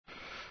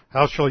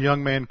How shall a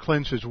young man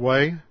cleanse his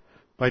way?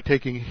 By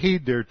taking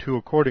heed thereto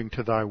according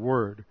to thy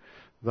word.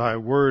 Thy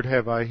word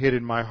have I hid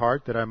in my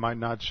heart, that I might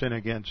not sin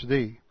against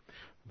thee.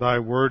 Thy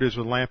word is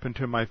a lamp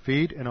unto my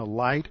feet, and a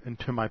light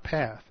unto my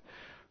path.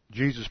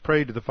 Jesus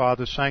prayed to the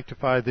Father,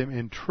 sanctify them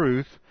in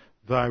truth.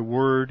 Thy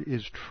word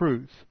is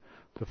truth.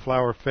 The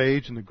flower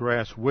fades and the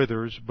grass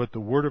withers, but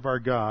the word of our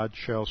God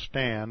shall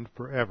stand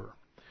forever.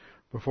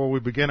 Before we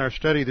begin our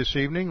study this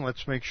evening,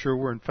 let's make sure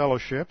we're in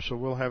fellowship, so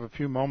we'll have a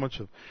few moments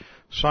of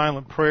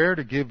silent prayer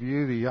to give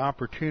you the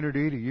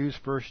opportunity to use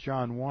 1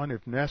 John 1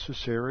 if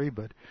necessary,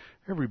 but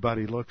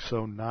everybody looks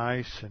so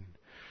nice, and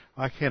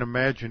I can't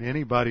imagine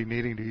anybody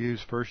needing to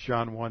use 1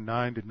 John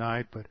 1:9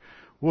 tonight, but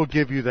we'll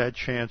give you that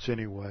chance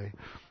anyway.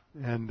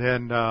 And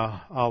then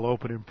I'll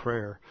open in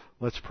prayer.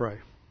 Let's pray.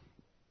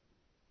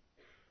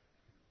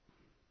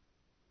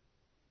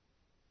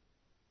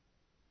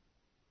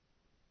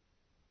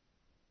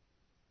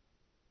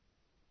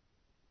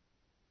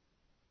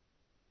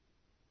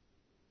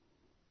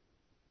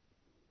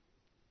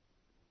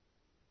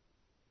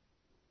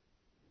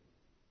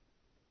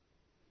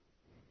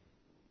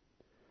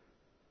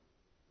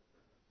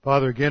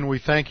 Father, again, we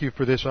thank you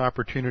for this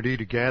opportunity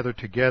to gather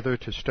together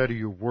to study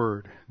your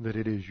word, that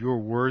it is your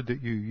word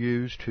that you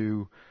use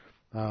to,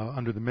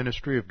 under the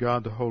ministry of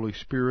God the Holy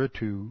Spirit,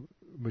 to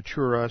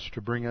mature us,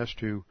 to bring us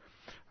to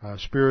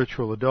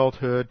spiritual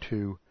adulthood,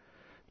 to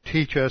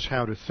teach us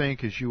how to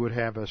think as you would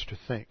have us to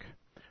think.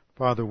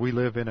 Father, we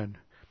live in a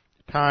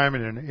time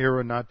and an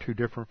era not too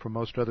different from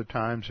most other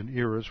times and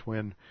eras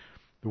when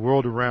the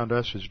world around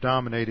us is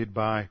dominated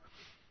by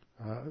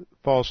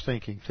false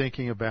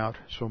thinking about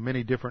so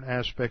many different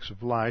aspects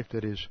of life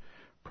that is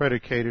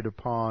predicated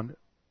upon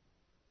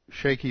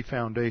shaky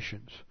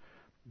foundations,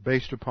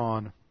 based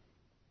upon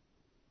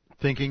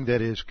thinking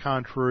that is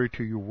contrary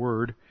to your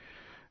word,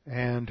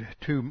 and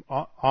too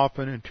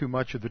often and too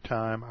much of the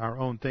time our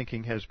own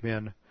thinking has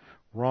been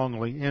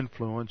wrongly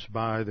influenced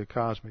by the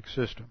cosmic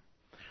system.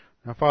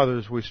 Now, Father,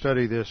 as we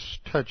study this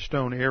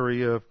touchstone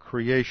area of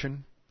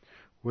creation,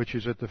 which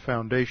is at the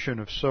foundation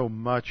of so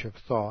much of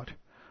thought,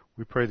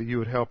 we pray that you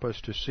would help us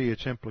to see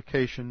its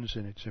implications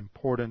and its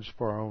importance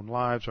for our own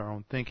lives, our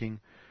own thinking,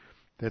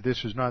 that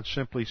this is not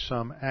simply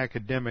some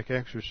academic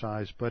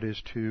exercise, but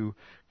is to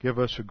give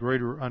us a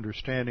greater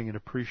understanding and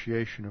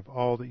appreciation of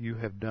all that you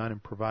have done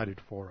and provided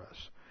for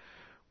us.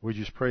 We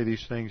just pray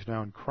these things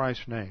now in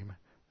Christ's name.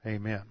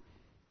 Amen.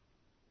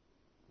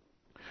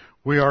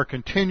 We are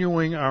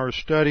continuing our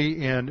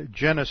study in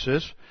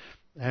Genesis,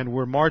 and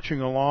we're marching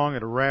along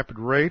at a rapid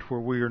rate where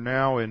we are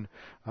now in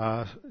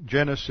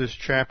Genesis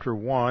chapter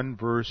 1,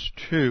 verse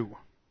 2.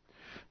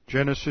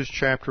 Genesis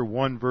chapter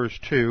 1, verse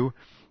 2.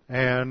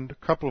 And a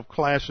couple of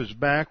classes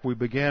back, we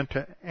began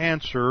to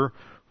answer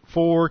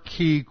 4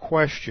 key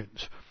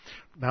questions.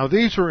 Now,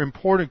 these are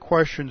important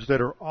questions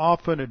that are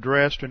often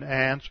addressed and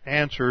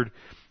answered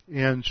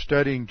in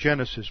studying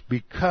Genesis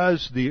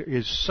because there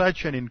is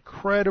such an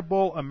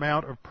incredible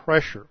amount of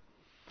pressure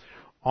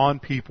on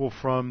people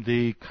from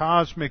the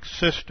cosmic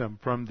system,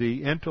 from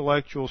the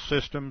intellectual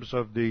systems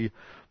of the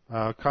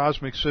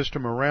cosmic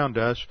system around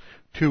us,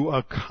 to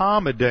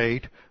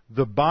accommodate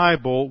the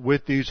Bible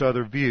with these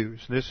other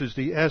views. This is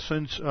the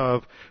essence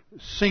of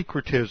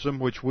syncretism,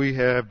 which we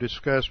have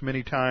discussed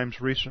many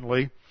times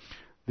recently.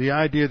 The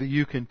idea that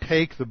you can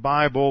take the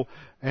Bible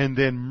and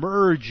then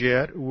merge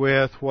it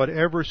with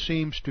whatever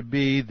seems to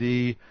be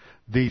the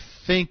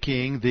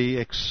thinking, the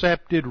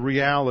accepted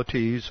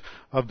realities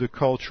of the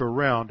culture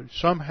around.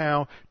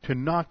 Somehow to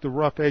knock the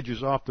rough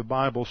edges off the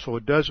Bible so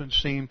it doesn't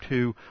seem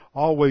to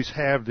always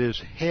have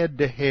this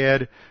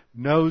head-to-head,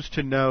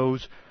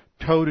 nose-to-nose,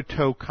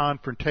 toe-to-toe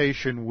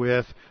confrontation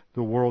with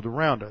the world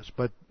around us.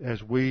 But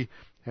as we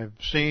have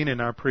seen in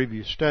our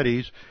previous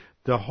studies,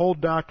 the whole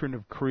doctrine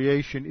of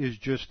creation is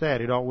just that.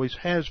 It always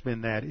has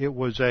been that. It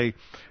was a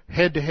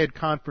head-to-head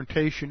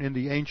confrontation in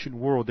the ancient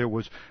world. There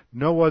was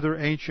no other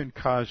ancient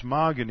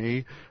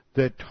cosmogony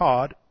that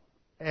taught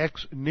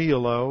ex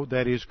nihilo,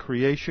 that is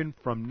creation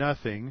from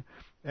nothing,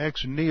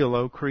 ex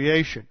nihilo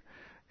creation.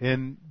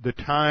 In the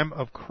time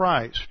of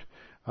Christ,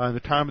 in the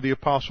time of the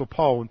Apostle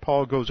Paul, when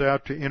Paul goes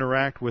out to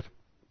interact with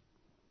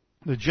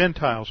the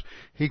Gentiles,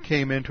 he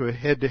came into a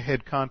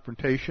head-to-head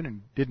confrontation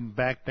and didn't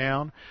back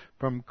down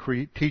from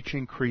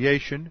teaching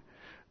creation,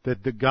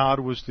 that the God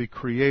was the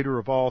creator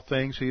of all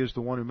things. He is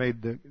the one who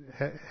made the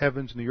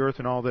heavens and the earth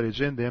and all that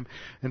is in them.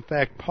 In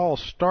fact, Paul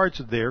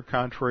starts there,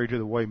 contrary to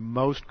the way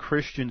most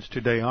Christians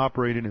today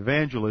operate in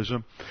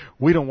evangelism.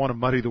 We don't want to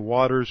muddy the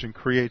waters and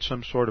create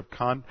some sort of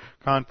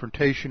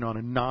confrontation on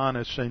a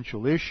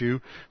non-essential issue,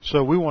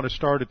 so we want to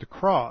start at the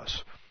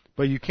cross.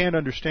 But you can't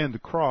understand the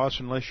cross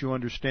unless you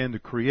understand the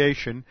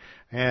creation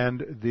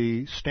and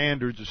the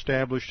standards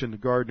established in the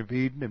Garden of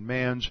Eden and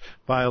man's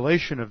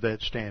violation of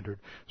that standard.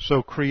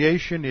 So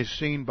creation is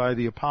seen by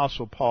the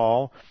Apostle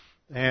Paul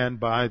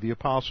and by the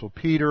Apostle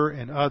Peter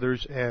and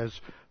others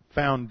as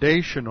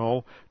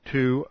foundational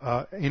to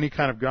any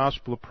kind of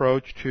gospel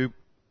approach to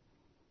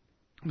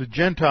the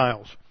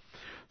Gentiles.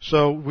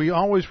 So we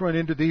always run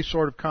into these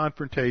sort of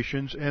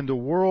confrontations, and the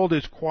world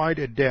is quite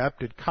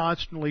adept at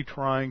constantly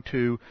trying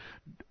to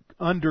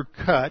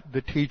undercut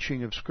the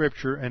teaching of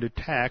Scripture and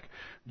attack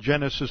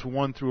Genesis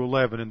 1 through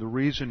 11. And the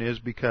reason is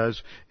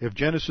because if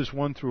Genesis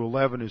 1 through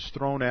 11 is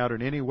thrown out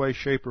in any way,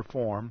 shape, or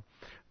form,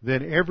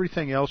 then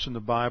everything else in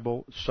the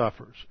Bible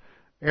suffers.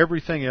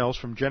 Everything else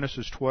from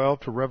Genesis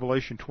 12 to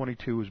Revelation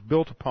 22 is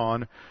built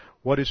upon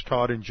what is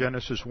taught in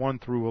Genesis 1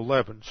 through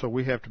 11. So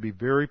we have to be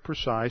very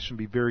precise and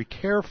be very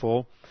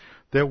careful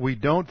that we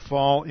don't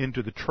fall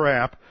into the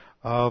trap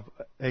of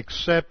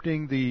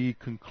accepting the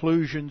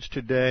conclusions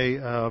today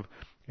of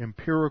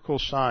empirical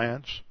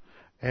science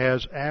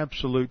as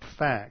absolute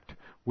fact.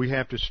 We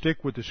have to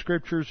stick with the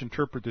Scriptures,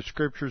 interpret the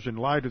Scriptures in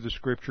light of the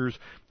Scriptures,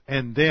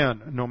 and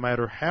then, no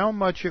matter how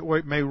much it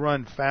may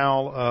run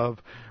foul of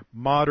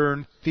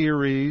modern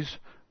theories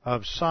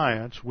of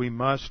science, we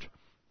must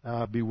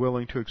be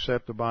willing to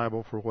accept the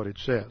Bible for what it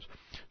says.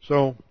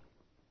 So,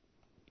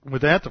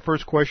 with that, the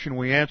first question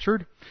we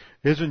answered,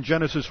 isn't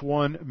Genesis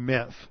 1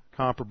 myth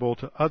comparable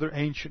to other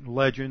ancient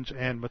legends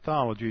and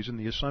mythologies? And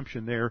the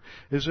assumption there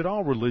is that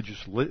all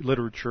religious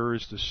literature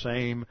is the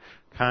same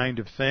kind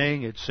of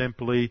thing. It's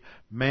simply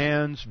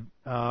man's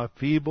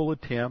feeble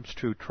attempts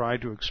to try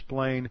to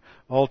explain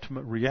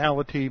ultimate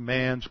reality,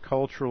 man's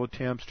cultural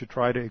attempts to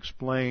try to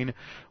explain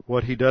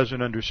what he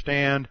doesn't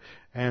understand.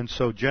 And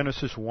so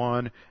Genesis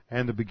 1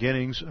 and the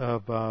beginnings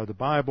of the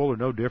Bible are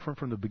no different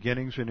from the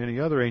beginnings in any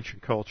other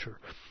ancient culture.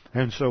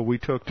 And so we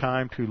took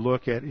time to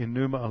look at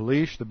Enuma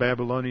Elish, the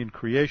Babylonian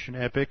creation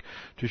epic,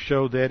 to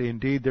show that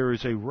indeed there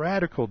is a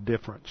radical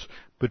difference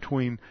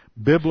between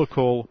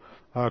biblical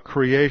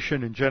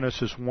creation in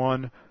Genesis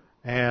 1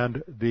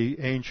 and the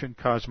ancient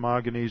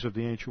cosmogonies of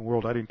the ancient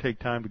world. I didn't take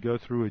time to go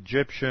through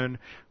Egyptian,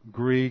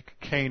 Greek,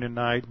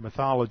 Canaanite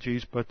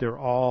mythologies, but they're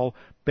all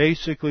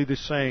basically the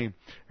same.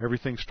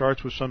 Everything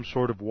starts with some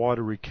sort of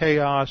watery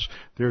chaos.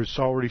 There's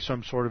already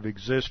some sort of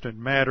existent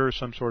matter,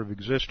 some sort of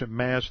existent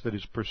mass that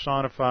is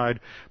personified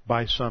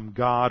by some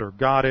god or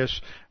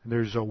goddess. And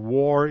there's a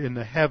war in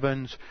the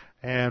heavens,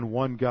 and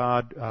one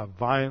god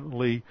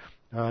violently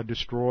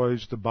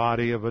destroys the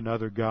body of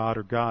another god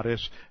or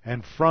goddess,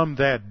 and from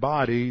that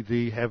body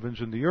the heavens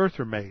and the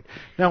earth are made.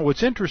 Now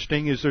what's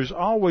interesting is there's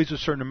always a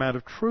certain amount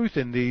of truth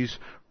in these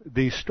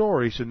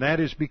stories, and that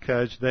is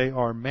because they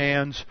are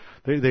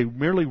they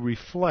merely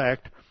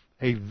reflect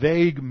a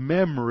vague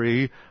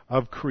memory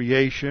of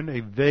creation,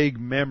 a vague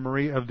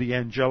memory of the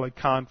angelic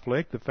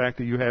conflict, the fact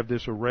that you have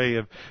this array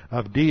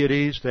of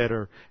deities that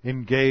are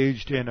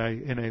engaged in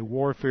a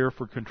warfare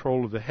for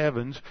control of the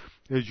heavens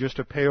is just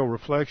a pale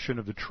reflection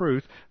of the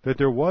truth that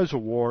there was a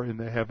war in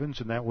the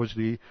heavens, and that was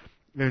the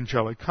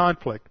angelic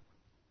conflict.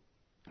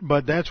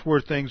 But that's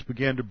where things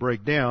began to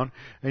break down,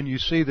 and you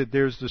see that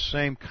there's the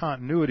same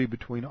continuity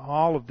between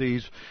all of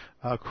these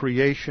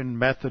creation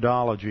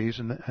methodologies,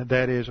 and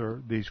that is,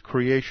 or these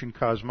creation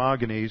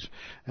cosmogonies,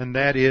 and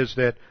that is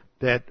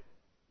that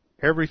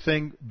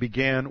everything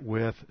began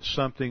with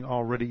something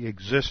already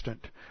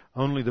existent.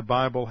 Only the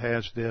Bible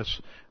has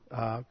this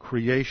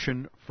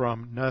creation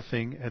from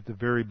nothing at the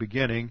very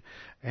beginning,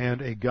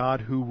 and a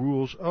God who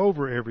rules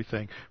over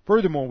everything.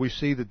 Furthermore, we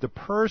see that the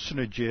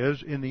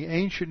personages in the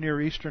ancient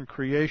Near Eastern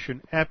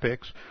creation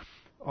epics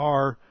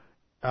are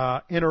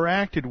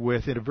interacted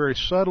with in a very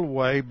subtle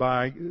way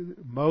by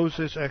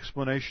Moses'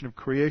 explanation of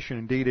creation.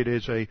 Indeed, it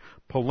is a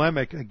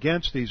polemic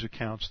against these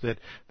accounts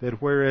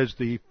that whereas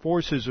the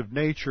forces of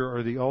nature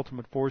are the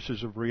ultimate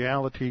forces of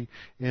reality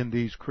in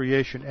these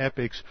creation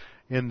epics,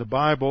 in the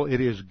Bible it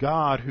is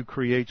God who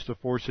creates the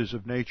forces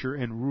of nature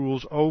and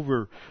rules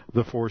over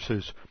the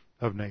forces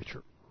of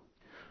nature.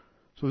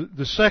 So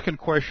the second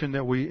question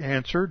that we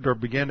answered, or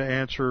began to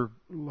answer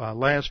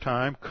last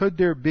time, could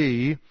there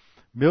be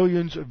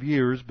millions of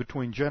years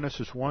between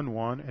Genesis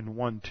 1:1 and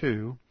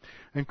 1:2,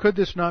 and could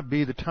this not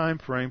be the time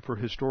frame for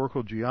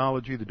historical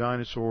geology, the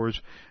dinosaurs,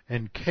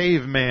 and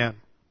caveman?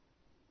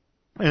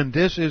 And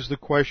this is the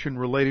question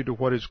related to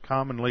what has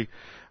commonly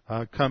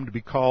come to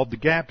be called the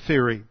gap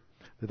theory,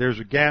 that there's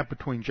a gap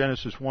between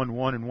Genesis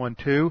 1:1 and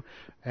 1:2,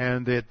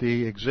 and that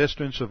the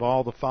existence of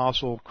all the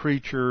fossil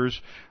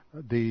creatures,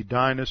 the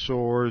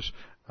dinosaurs,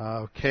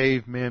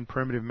 cavemen,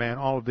 primitive man,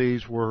 all of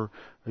these were,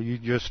 you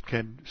just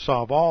can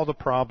solve all the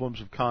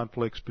problems of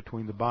conflicts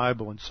between the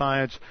Bible and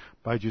science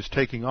by just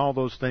taking all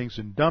those things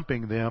and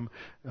dumping them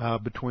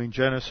between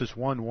Genesis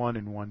 1:1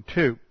 and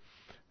 1:2.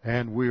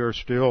 And we are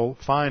still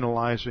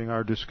finalizing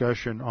our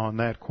discussion on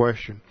that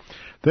question.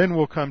 Then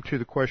we'll come to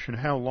the question,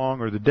 how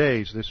long are the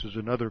days? This is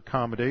another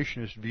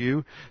accommodationist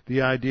view,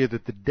 the idea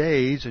that the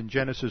days in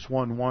Genesis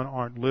 1:1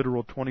 aren't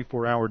literal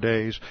 24-hour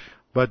days,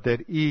 but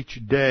that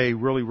each day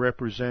really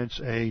represents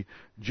a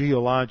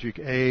geologic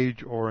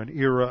age or an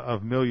era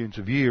of millions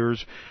of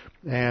years,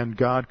 and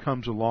God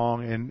comes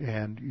along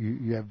and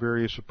you have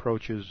various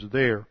approaches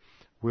there.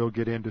 We'll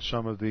get into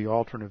some of the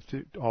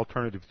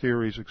alternative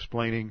theories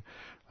explaining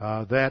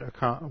with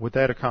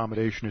that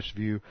accommodationist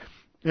view.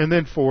 And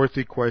then fourth,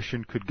 the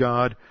question, could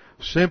God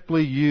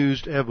simply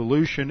use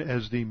evolution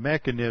as the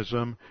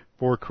mechanism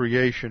for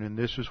creation? And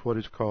this is what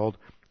is called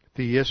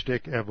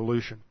theistic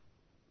evolution.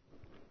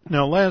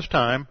 Now, last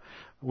time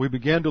we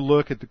began to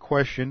look at the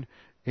question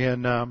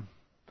in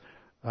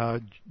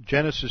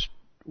Genesis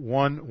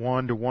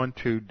 1:1 to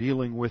 1:2,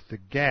 dealing with the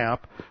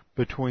gap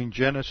between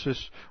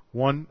Genesis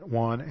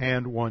 1:1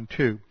 and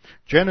 1:2.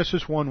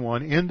 Genesis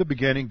 1:1, in the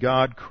beginning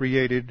God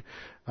created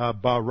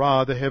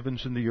bara, the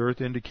heavens and the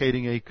earth,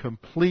 indicating a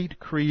complete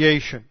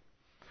creation.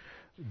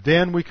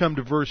 Then we come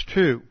to verse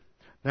 2.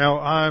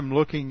 Now, I'm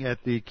looking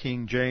at the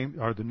King James,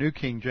 or the New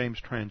King James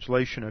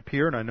translation up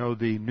here, and I know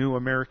the New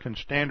American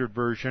Standard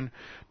Version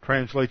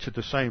translates it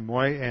the same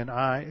way, and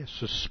I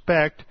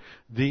suspect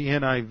the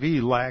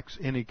NIV lacks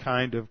any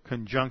kind of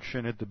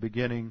conjunction at the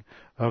beginning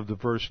of the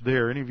verse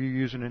there. Any of you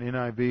using an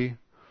NIV?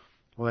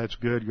 Well, that's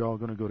good. You're all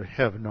going to go to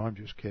heaven. No, I'm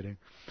just kidding.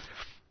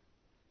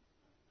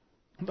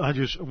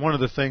 One of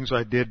the things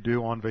I did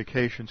do on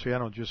vacation, see, I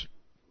don't just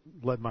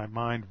let my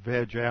mind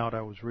veg out.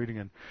 I was reading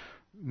a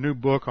new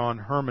book on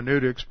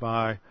hermeneutics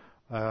by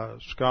a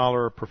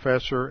scholar, a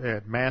professor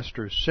at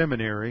Masters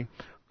Seminary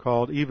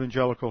called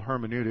Evangelical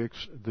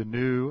Hermeneutics, the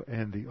New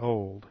and the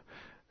Old.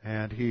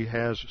 And he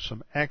has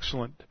some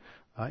excellent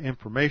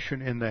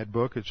information in that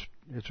book.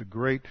 It's a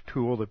great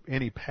tool that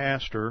any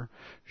pastor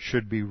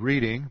should be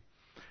reading.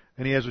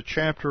 And he has a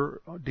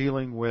chapter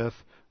dealing with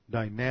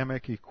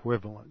dynamic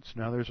equivalence.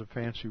 Now, there's a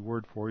fancy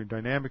word for you.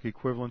 Dynamic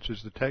equivalence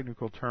is the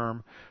technical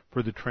term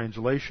for the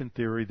translation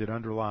theory that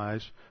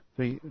underlies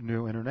the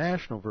New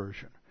International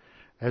Version,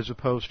 as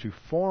opposed to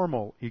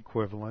formal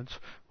equivalence,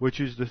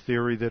 which is the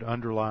theory that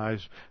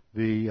underlies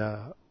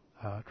the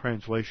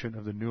translation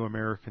of the New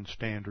American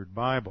Standard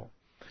Bible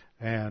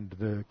and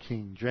the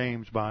King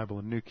James Bible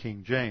and New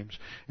King James.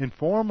 In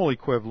formal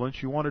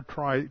equivalence, you want to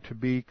try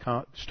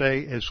to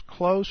stay as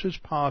close as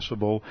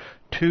possible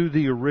to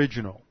the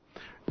original.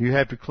 You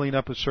have to clean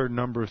up a certain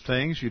number of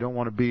things. You don't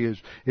want to be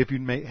if you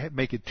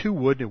make it too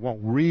wooden, it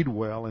won't read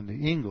well in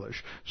the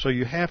English. So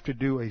you have to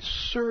do a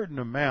certain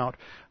amount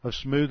of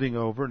smoothing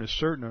over and a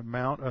certain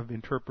amount of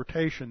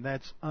interpretation.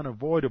 That's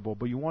unavoidable,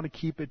 but you want to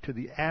keep it to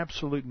the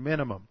absolute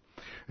minimum.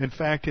 In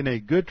fact, in a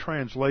good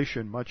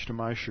translation, much to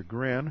my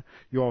chagrin,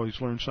 you always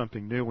learn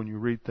something new when you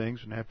read things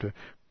and have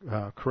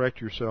to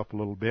correct yourself a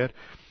little bit.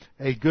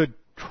 A good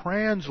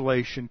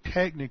translation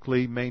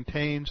technically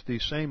maintains the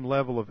same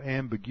level of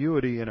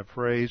ambiguity in a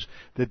phrase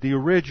that the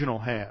original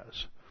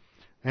has.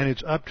 And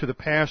it's up to the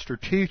pastor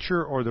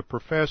teacher or the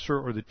professor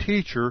or the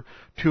teacher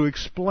to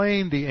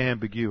explain the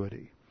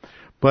ambiguity.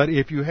 But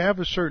if you have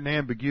a certain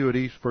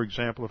ambiguity, for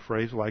example, a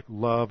phrase like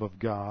love of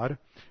God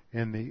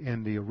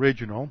in the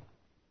original,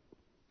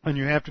 and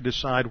you have to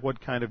decide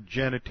what kind of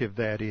genitive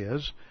that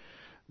is,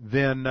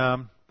 then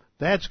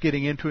that's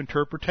getting into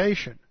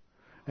interpretation.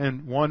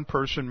 And one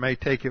person may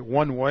take it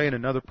one way and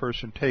another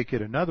person take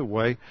it another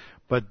way,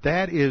 but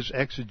that is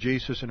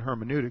exegesis and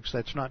hermeneutics.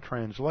 That's not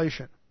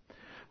translation.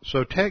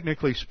 So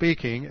technically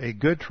speaking, a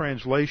good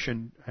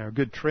translation, a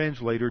good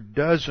translator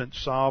doesn't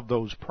solve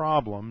those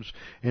problems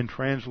in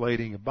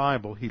translating a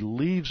Bible. He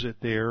leaves it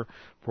there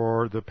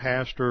for the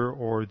pastor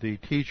or the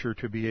teacher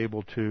to be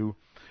able to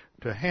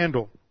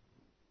handle.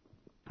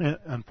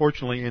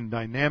 Unfortunately, in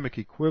dynamic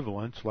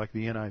equivalence, like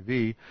the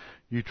NIV,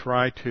 you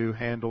try to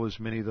handle as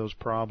many of those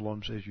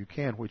problems as you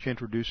can, which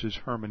introduces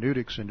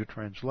hermeneutics into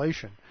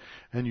translation.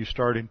 And you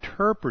start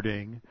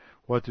interpreting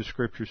what the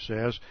Scripture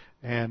says,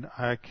 and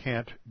I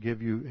can't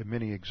give you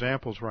many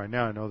examples right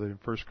now. I know that in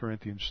 1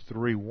 Corinthians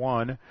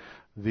 3:1,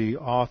 the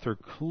author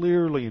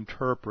clearly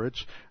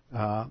interprets,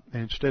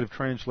 instead of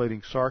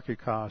translating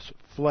sarkikos,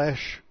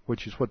 flesh,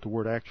 which is what the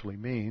word actually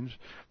means,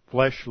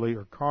 fleshly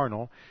or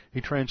carnal,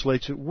 he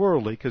translates it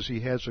worldly because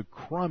he has a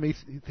crummy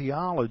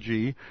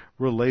theology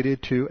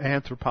related to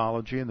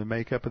anthropology and the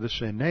makeup of the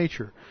sin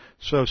nature.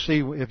 So see,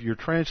 if your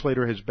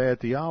translator has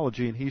bad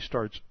theology and he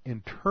starts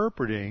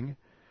interpreting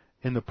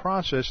in the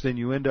process, then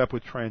you end up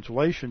with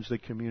translations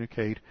that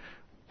communicate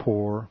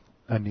poor,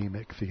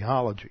 anemic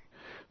theology.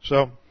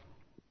 So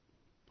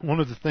one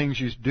of the things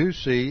you do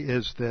see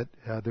is that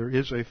there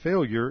is a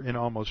failure in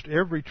almost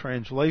every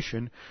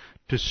translation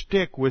to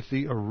stick with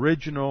the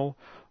original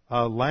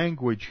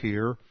language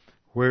here,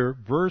 where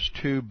verse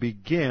 2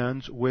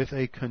 begins with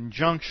a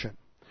conjunction.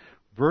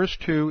 Verse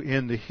 2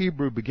 in the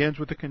Hebrew begins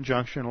with a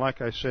conjunction.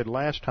 Like I said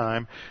last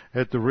time,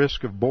 at the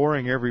risk of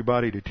boring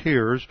everybody to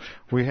tears,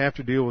 we have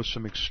to deal with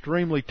some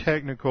extremely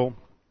technical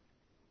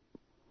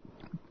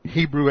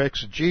Hebrew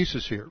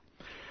exegesis here.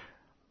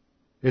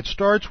 It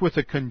starts with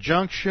a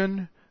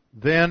conjunction,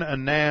 then a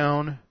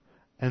noun,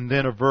 and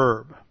then a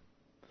verb.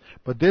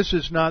 But this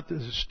is not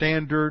the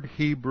standard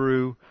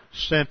Hebrew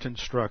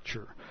sentence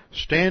structure.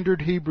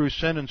 Standard Hebrew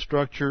sentence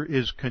structure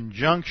is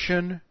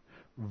conjunction,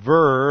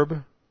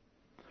 verb,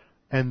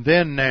 and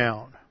then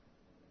noun.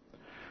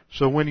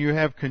 So when you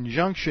have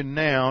conjunction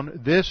noun,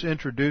 this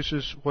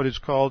introduces what is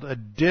called a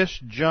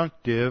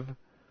disjunctive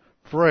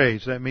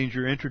phrase. That means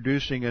you're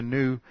introducing a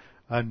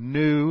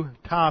new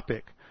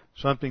topic,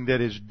 something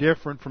that is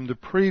different from the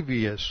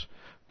previous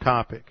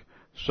topic.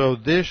 So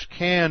this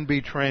can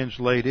be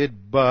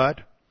translated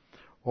but,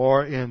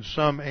 or in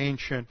some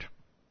ancient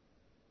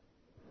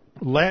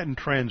Latin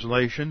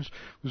translations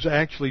was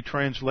actually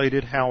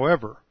translated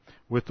however,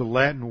 with the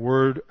Latin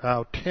word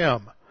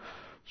autem.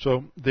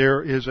 So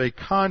there is a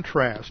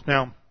contrast.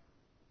 Now,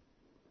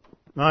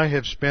 I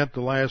have spent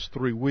the last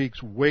 3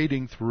 weeks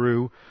wading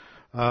through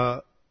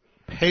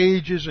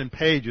pages and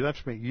pages. I've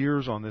spent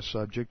years on this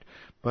subject,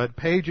 but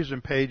pages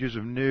and pages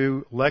of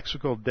new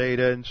lexical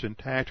data and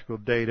syntactical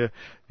data.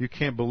 You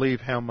can't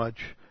believe how much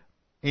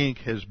ink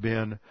has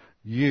been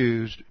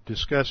used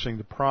discussing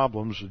the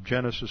problems of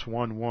Genesis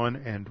 1:1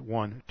 and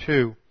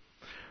 1:2.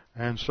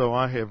 And so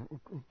I have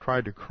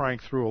tried to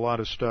crank through a lot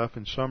of stuff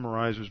and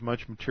summarize as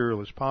much material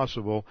as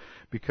possible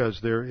because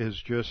there is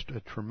just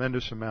a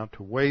tremendous amount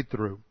to wade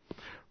through.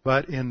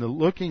 But in the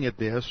looking at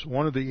this,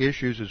 one of the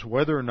issues is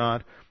whether or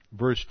not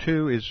verse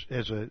 2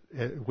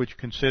 which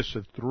consists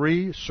of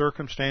 3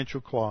 circumstantial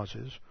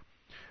clauses,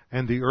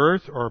 and the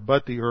earth, or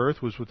but the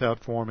earth, was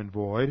without form and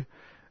void,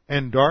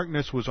 and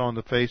darkness was on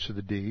the face of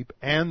the deep,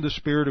 and the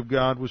Spirit of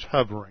God was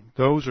hovering.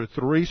 Those are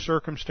 3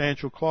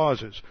 circumstantial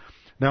clauses.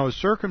 Now, a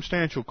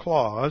circumstantial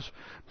clause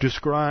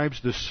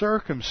describes the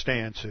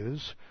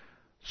circumstances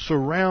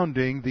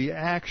surrounding the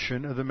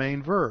action of the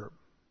main verb.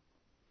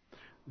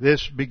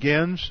 This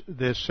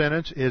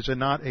sentence is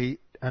not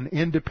an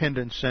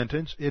independent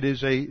sentence, it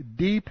is a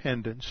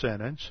dependent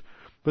sentence,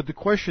 but the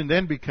question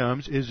then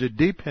becomes, is it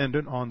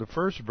dependent on the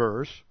first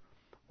verse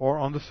or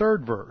on the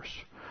third verse?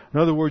 In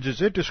other words,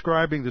 is it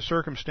describing the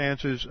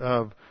circumstances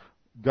of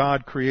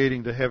God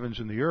creating the heavens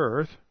and the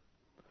earth,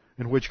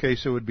 in which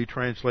case it would be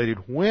translated,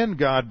 when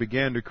God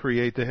began to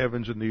create the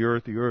heavens and the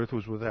earth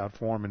was without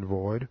form and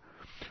void,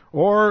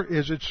 or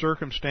is it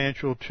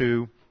circumstantial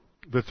to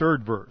the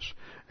third verse?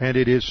 And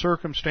it is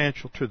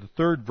circumstantial to the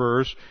third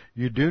verse.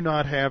 You do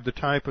not have the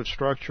type of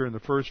structure in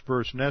the first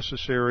verse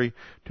necessary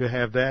to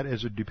have that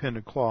as a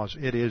dependent clause.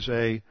 It is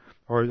a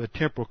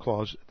temporal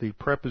clause. The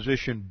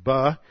preposition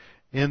ba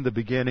in the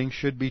beginning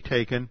should be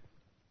taken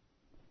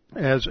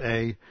as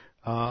an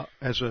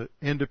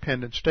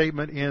independent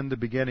statement. In the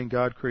beginning,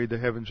 God created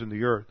the heavens and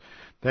the earth.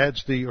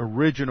 That's the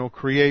original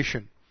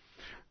creation.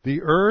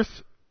 The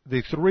earth,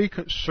 the 3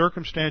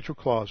 circumstantial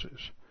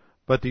clauses.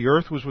 But the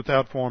earth was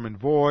without form and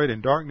void,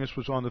 and darkness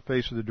was on the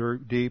face of the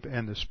deep,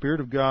 and the Spirit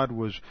of God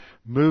was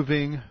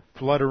moving,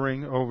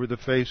 fluttering over the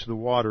face of the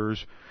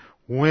waters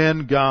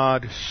when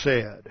God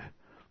said.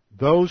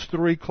 Those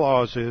 3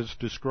 clauses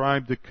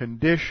describe the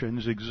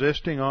conditions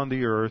existing on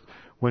the earth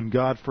when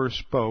God first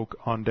spoke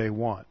on day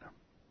 1.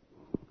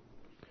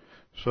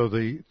 So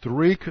the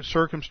 3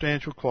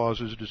 circumstantial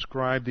clauses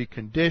describe the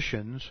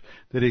conditions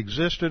that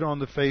existed on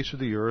the face of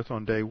the earth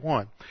on day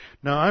 1.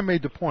 Now, I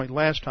made the point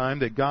last time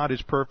that God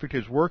is perfect,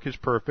 His work is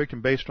perfect,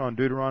 and based on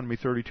Deuteronomy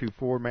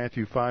 32:4,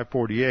 Matthew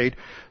 5:48,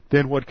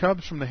 then what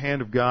comes from the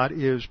hand of God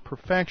is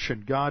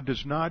perfection. God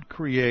does not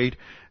create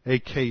a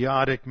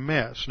chaotic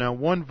mess. Now,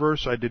 one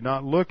verse I did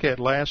not look at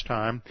last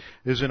time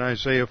is in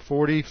Isaiah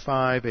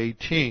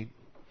 45:18.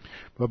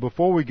 But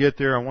before we get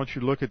there, I want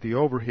you to look at the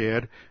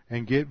overhead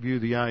and give you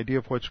the idea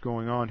of what's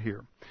going on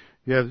here.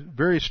 You have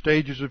various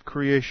stages of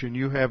creation.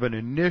 You have an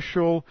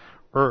initial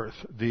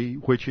earth,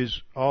 which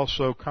is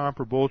also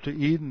comparable to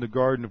Eden, the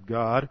garden of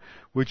God,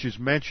 which is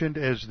mentioned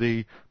as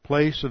the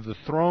place of the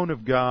throne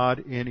of God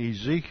in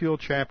Ezekiel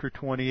chapter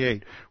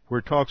 28, where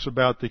it talks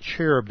about the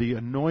cherub, the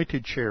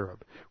anointed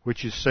cherub,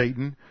 which is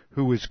Satan,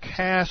 who was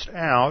cast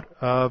out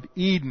of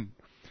Eden.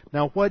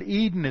 Now, what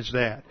Eden is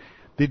that?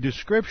 The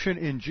description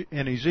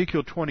in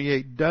Ezekiel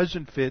 28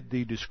 doesn't fit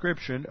the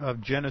description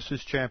of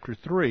Genesis chapter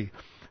 3.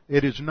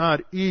 It is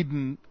not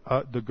Eden,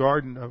 the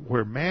garden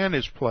where man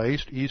is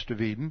placed, east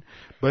of Eden,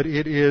 but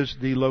it is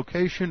the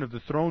location of the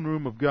throne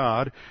room of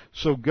God.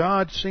 So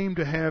God seemed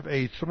to have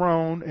a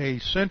throne, a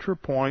center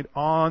point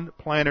on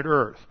planet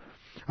Earth.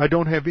 I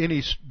don't have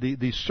any,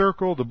 the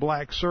circle, the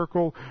black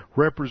circle,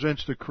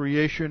 represents the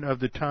creation of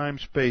the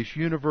time-space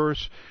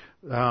universe.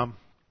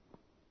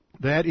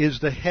 That is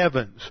the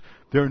heavens.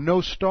 There are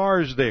no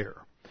stars there.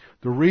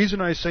 The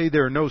reason I say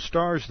there are no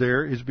stars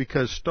there is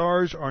because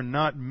stars are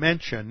not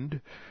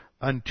mentioned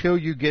until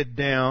you get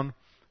down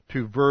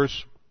to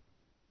verse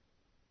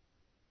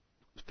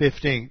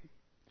 15,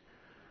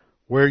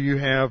 where you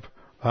have,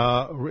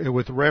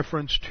 with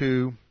reference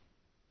to,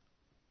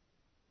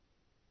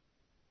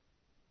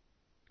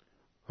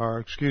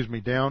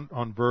 down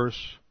on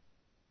verse,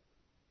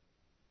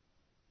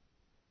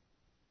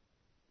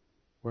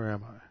 where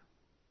am I?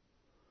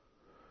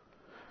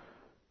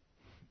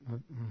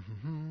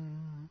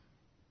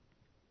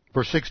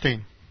 Verse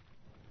 16.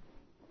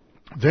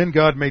 Then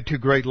God made 2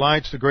 great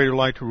lights, the greater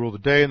light to rule the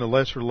day and the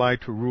lesser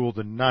light to rule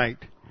the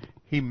night.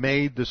 He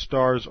made the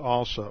stars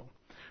also.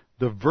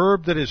 The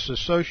verb that is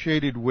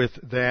associated with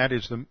that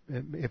is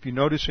if you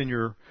notice in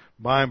your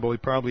Bible,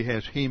 it probably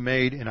has He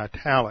made in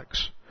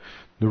italics.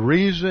 The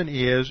reason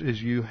is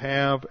you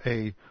have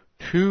a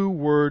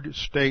 2-word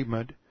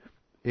statement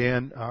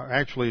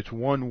actually it's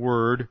 1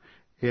 word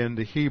in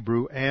the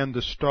Hebrew, and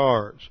the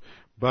stars.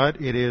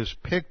 But it is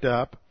picked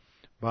up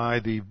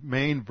by the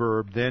main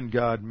verb, then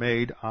God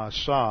made,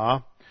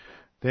 asa,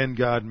 then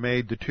God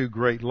made the two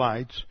great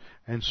lights,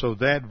 and so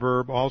that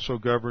verb also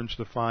governs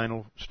the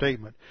final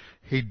statement.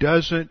 He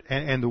doesn't,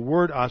 and the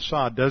word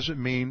asa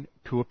doesn't mean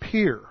to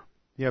appear.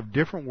 You have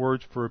different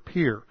words for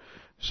appear.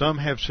 Some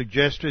have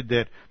suggested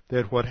that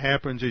what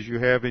happens is you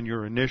have in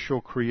your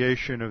initial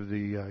creation of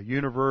the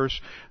universe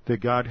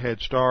that God had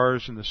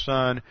stars and the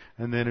sun,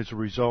 and then as a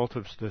result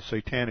of the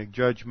satanic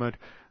judgment,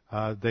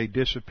 they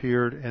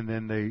disappeared and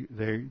then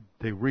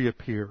they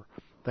reappear.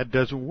 That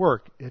doesn't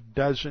work. It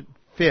doesn't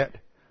fit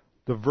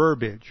the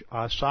verbiage.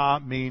 Asa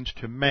means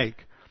to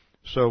make.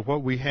 So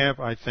what we have,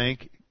 I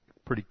think,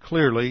 pretty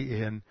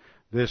clearly in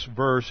this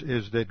verse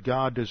is that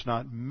God does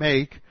not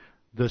make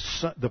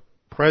the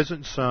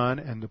present sun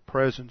and the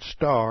present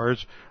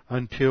stars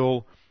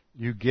until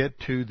you get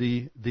to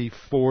the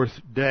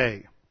fourth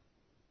day.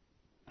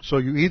 So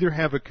you either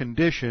have a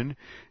condition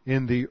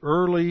in the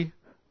early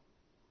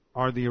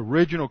or the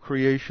original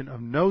creation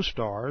of no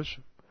stars,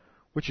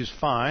 which is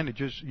fine. It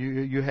just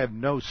you have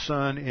no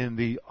sun in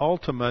the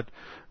ultimate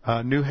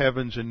new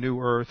heavens and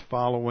new earth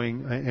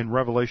following in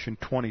Revelation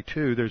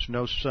 22. There's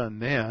no sun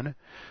then.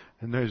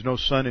 And there's no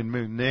sun and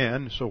moon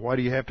then, so why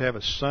do you have to have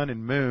a sun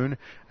and moon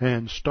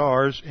and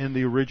stars in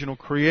the original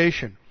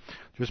creation?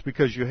 Just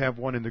because you have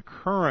one in the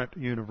current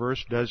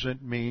universe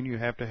doesn't mean you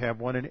have to have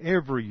one in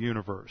every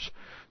universe.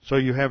 So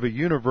you have a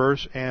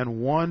universe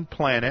and one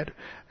planet,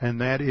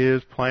 and that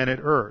is planet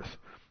Earth.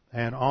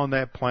 And on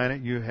that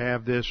planet you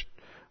have this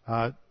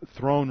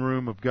throne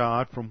room of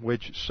God from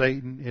which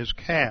Satan is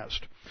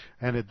cast.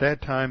 And at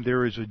that time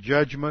there is a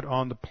judgment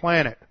on the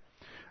planet.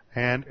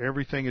 And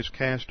everything is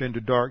cast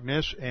into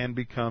darkness and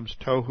becomes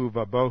tohu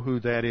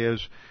vabohu, that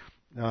is,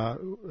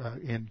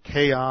 in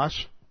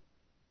chaos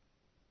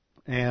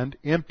and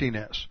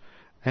emptiness.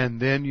 And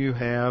then you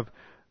have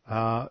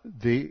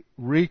the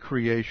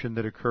recreation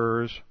that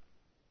occurs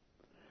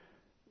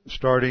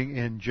starting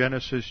in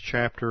Genesis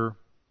chapter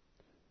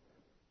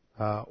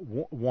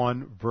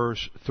 1,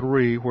 verse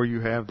 3, where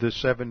you have the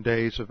 7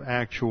 days of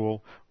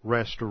actual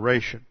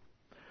restoration.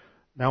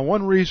 Now,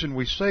 one reason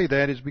we say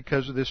that is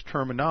because of this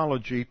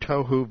terminology,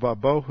 tohu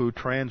vabohu,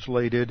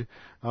 translated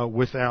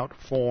without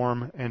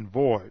form and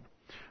void.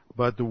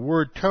 But the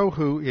word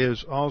tohu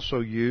is also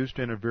used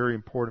in a very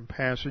important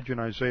passage in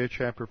Isaiah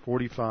chapter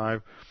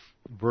 45,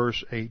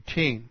 verse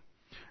 18.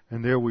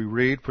 And there we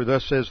read, "For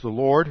thus says the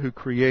Lord, who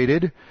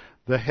created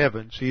the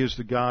heavens. He is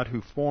the God who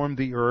formed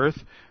the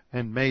earth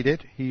and made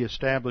it. He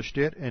established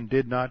it and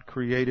did not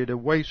create it a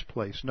waste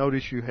place."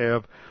 Notice you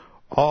have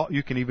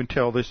you can even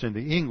tell this in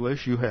the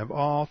English. You have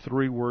all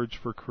three words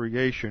for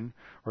creation,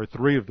 or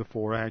three of the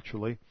four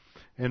actually,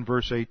 in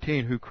verse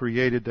 18. Who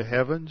created the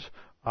heavens?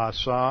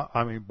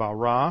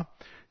 Bara.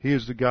 He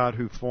is the God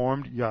who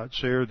formed,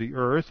 Yatzer, the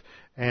earth,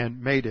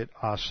 and made it,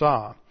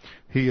 Asa.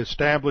 He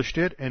established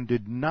it and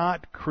did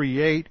not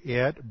create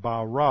it,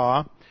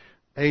 Bara,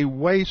 a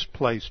waste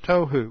place,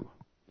 Tohu.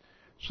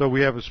 So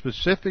we have a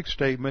specific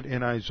statement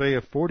in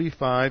Isaiah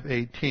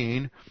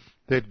 45:18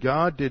 that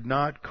God did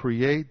not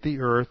create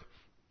the earth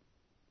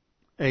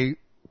a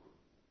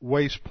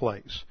waste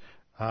place.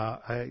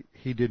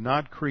 He did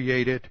not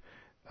create it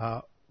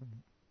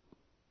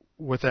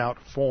without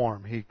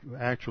form.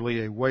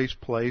 Actually a waste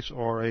place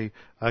or a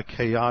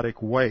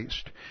chaotic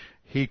waste.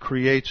 He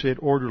creates it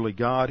orderly.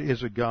 God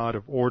is a God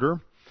of order,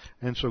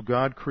 and so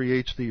God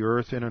creates the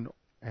earth in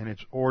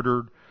its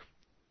ordered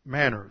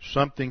manner.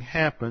 Something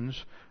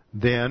happens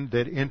then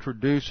that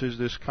introduces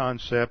this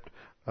concept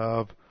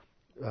of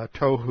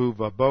tohu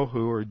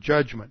vabohu, or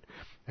judgment.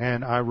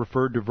 And I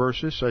referred to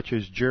verses such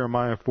as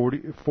Jeremiah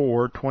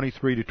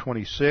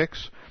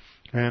 44:23-26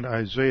 and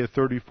Isaiah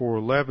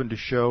 34:11 to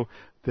show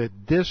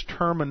that this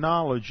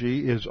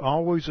terminology is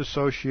always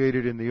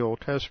associated in the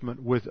Old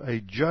Testament with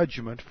a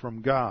judgment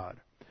from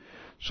God.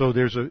 So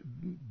there's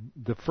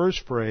the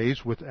first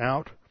phrase,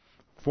 without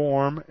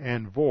form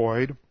and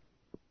void,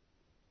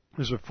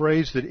 is a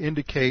phrase that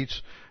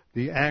indicates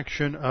the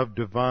action of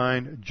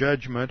divine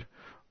judgment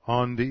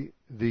on the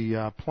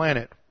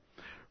planet.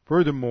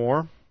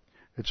 Furthermore,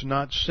 it's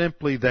not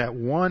simply that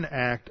one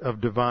act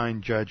of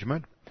divine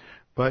judgment,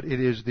 but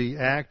it is the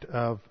act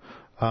of,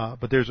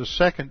 but there's a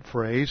second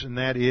phrase, and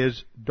that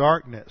is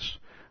darkness.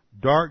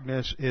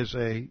 Darkness is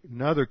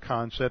another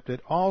concept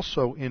that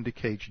also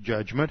indicates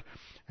judgment,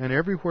 and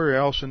everywhere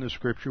else in the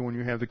Scripture, when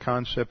you have the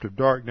concept of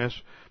darkness,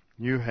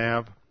 you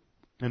have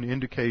an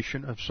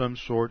indication of some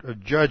sort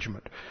of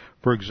judgment.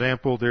 For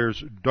example,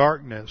 there's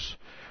darkness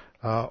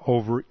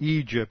over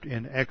Egypt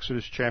in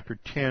Exodus chapter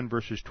 10,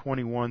 verses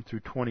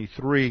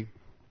 21-23.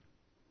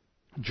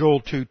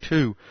 Joel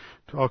 2:2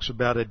 talks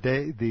about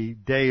the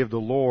day of the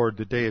Lord,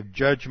 the day of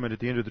judgment at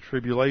the end of the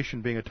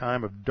tribulation, being a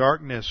time of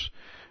darkness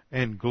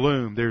and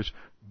gloom. There's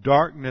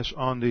darkness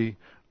on the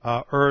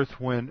earth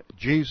when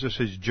Jesus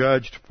is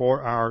judged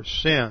for our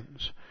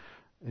sins.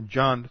 In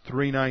John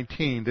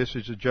 3:19, this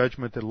is a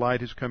judgment that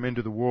light has come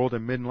into the world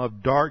and men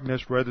love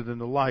darkness rather than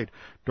the light.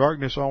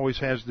 Darkness always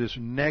has this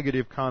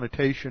negative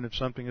connotation of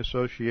something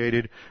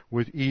associated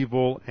with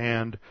evil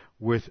and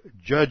with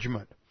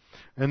judgment.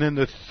 And then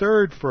the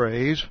third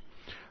phrase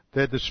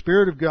that the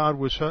Spirit of God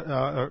was,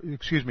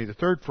 the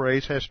third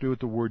phrase has to do with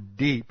the word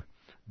deep.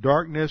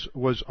 Darkness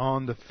was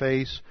on the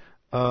face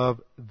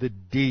of the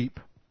deep.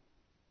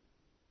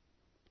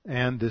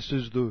 And this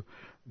is the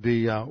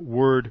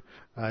word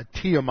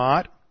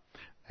Tiamat,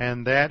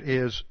 and that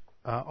is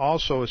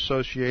also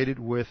associated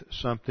with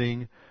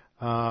something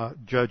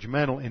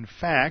judgmental. In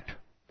fact,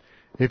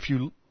 if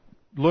you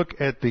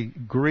look at the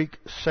Greek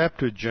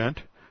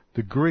Septuagint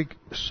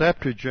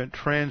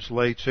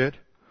translates it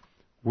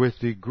with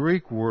the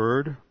Greek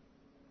word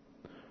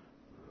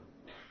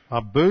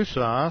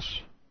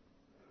abyssos,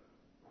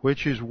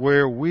 which is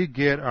where we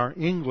get our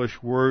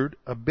English word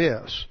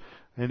abyss.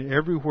 And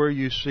everywhere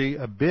you see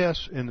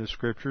abyss in the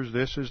Scriptures,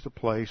 this is the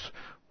place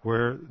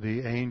where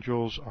the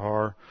angels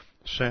are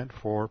sent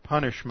for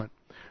punishment.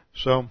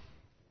 So,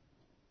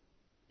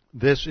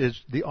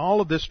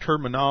 all of this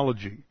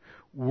terminology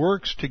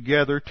works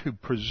together to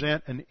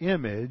present an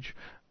image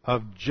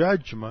of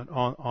judgment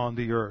on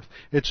the earth.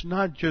 It's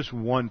not just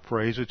one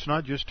phrase. It's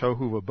not just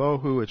tohu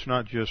vabohu. It's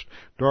not just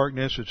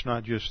darkness. It's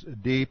not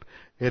just deep.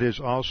 It is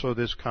also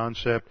this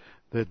concept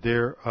that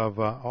there of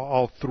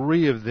all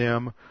three of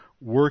them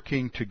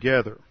working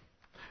together.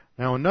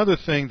 Now, another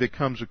thing that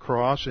comes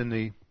across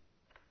in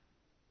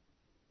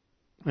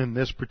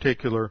this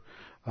particular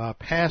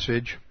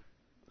passage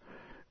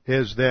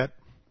is that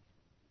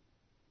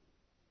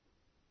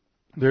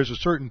there's a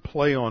certain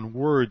play on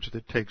words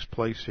that takes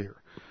place here.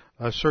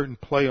 A certain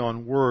play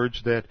on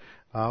words that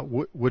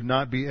would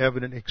not be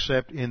evident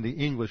except in the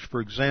English.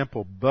 For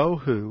example,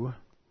 bohu.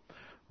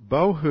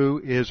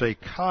 Bohu is a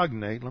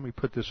cognate. Let me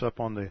put this up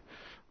on the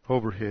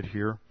overhead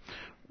here.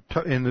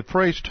 In the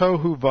phrase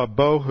tohu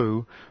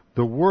vabohu,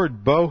 the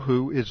word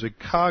bohu is a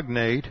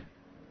cognate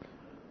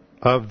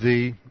of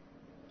the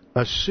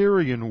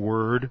Assyrian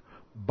word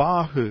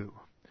bahu.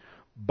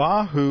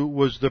 Bahu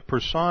was the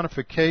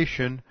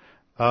personification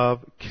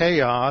of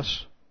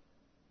chaos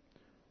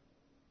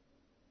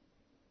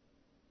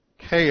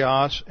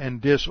and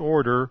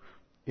disorder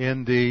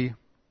in the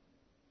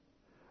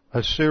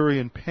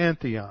Assyrian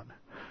pantheon.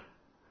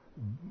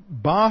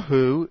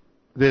 Bahu,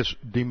 this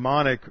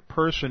demonic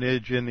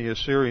personage in the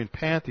Assyrian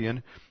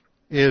pantheon,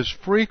 is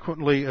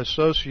frequently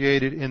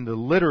associated in the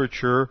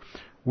literature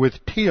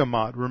with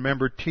Tiamat.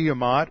 Remember,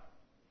 Tiamat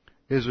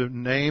is a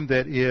name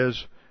that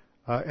is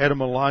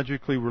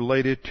etymologically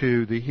related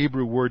to the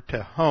Hebrew word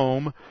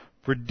tehom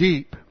for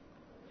deep.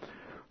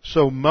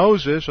 So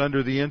Moses,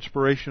 under the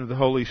inspiration of the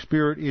Holy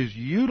Spirit, is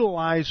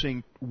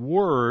utilizing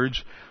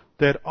words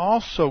that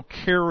also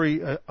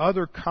carry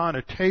other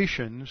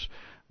connotations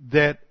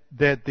that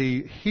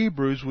the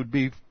Hebrews would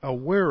be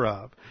aware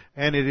of.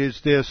 And it is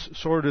this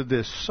sort of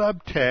this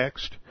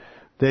subtext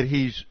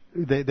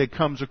that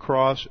comes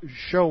across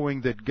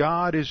showing that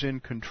God is in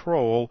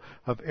control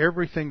of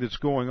everything that's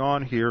going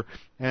on here,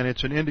 and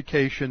it's an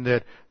indication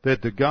that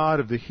the God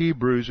of the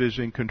Hebrews is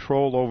in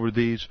control over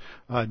these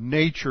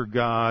nature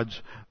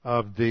gods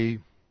of the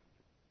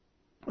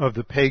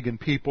pagan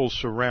peoples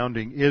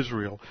surrounding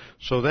Israel.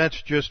 So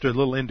that's just a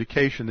little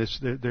indication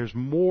that there's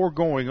more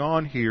going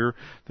on here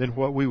than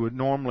what we would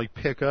normally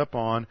pick up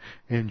on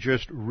in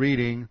just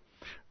reading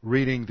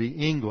the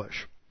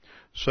English.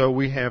 So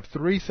we have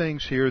three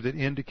things here that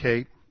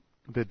indicate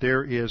that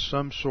there is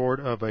some sort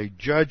of a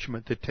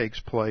judgment that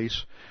takes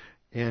place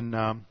in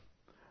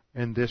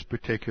this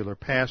particular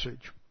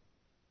passage.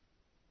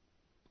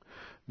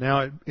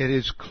 Now it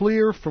is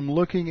clear from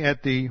looking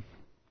at the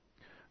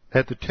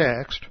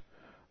text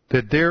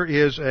that there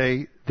is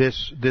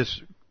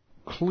this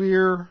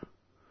clear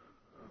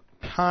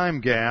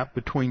time gap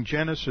between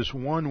Genesis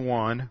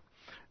 1:1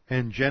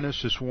 and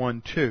Genesis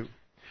 1:2.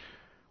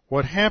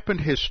 What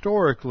happened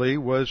historically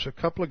was a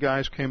couple of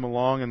guys came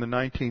along in the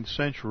 19th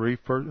century,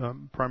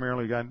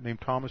 primarily a guy named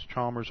Thomas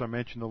Chalmers, I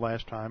mentioned the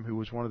last time, who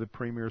was one of the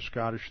premier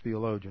Scottish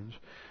theologians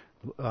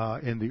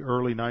in the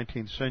early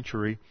 19th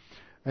century.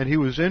 And he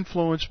was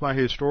influenced by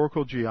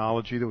historical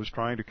geology that was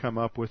trying to come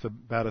up with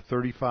about a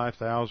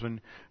 35,000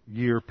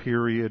 year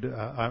period,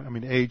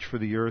 age for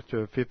the earth, to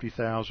a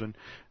 50,000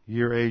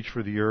 year age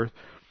for the earth.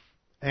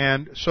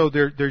 And so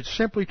they're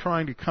simply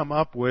trying to come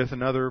up with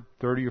another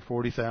 30 or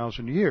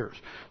 40,000 years.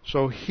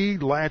 So he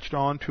latched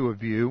on to a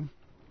view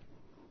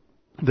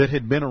that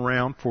had been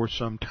around for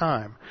some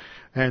time.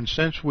 And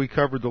since we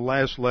covered the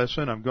last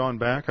lesson, I've gone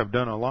back, I've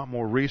done a lot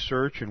more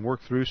research and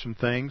worked through some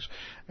things.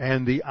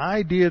 And the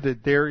idea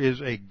that there is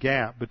a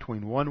gap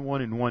between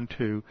 1:1 and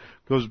 1:2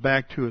 goes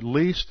back to at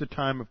least the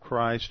time of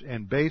Christ,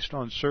 and based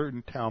on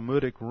certain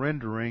Talmudic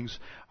renderings,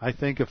 I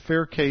think a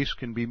fair case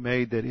can be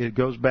made that it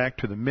goes back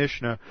to the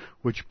Mishnah,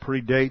 which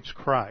predates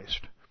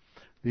Christ.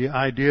 The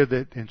idea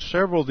that in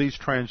several of these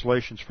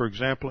translations, for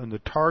example, in the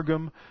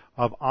Targum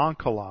of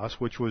Onkelos,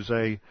 which was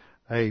a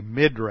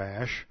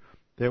midrash,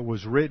 that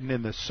was written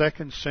in the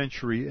 2nd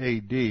century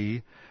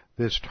A.D.,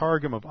 this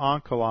Targum of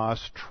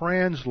Onkelos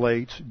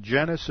translates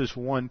Genesis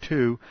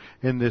 1:2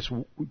 in this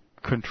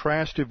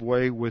contrastive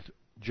way with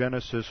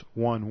Genesis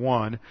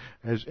 1:1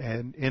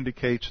 and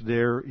indicates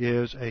there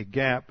is a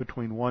gap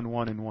between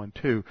 1:1 and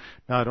 1:2.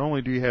 Not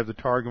only do you have the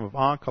Targum of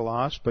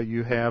Onkelos, but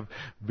you have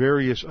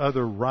various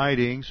other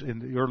writings in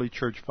the early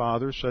church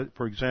fathers.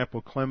 For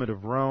example, Clement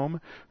of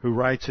Rome, who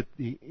writes at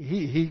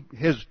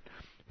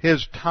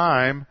his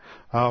time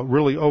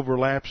really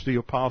overlaps the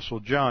Apostle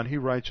John. He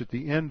writes at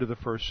the end of the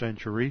first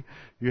century.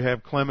 You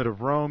have Clement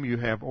of Rome, you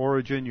have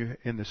Origen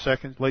in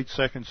the late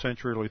second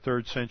century, early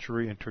third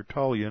century, and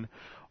Tertullian.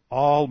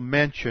 All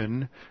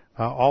mention,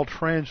 all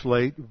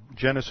translate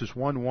Genesis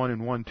 1:1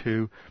 and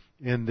 1:2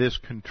 in this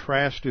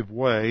contrastive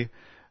way,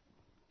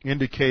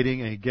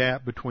 indicating a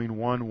gap between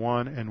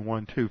 1:1 and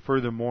 1:2.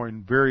 Furthermore,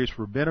 in various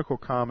rabbinical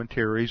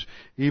commentaries,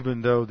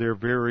 even though they're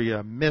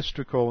very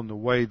mystical in the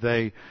way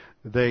they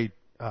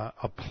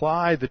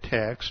apply the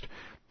text,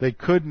 they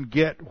couldn't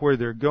get where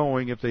they're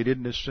going if they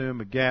didn't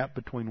assume a gap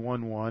between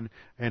 1:1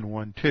 and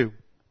 1:2.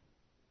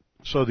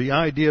 So the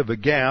idea of a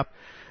gap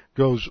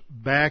goes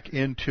back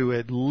into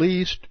at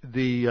least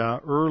the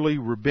early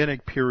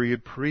rabbinic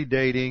period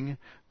predating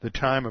the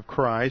time of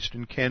Christ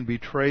and can be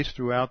traced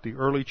throughout the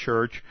early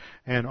church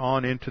and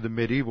on into the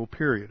medieval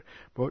period.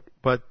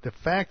 But the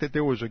fact that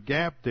there was a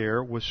gap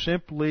there was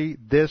simply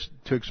this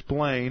to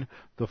explain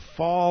the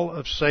fall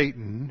of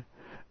Satan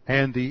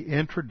and the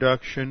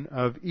introduction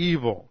of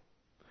evil.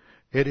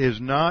 It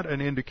is not an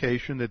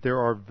indication that there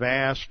are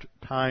vast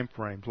time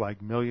frames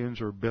like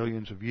millions or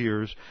billions of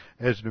years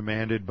as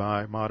demanded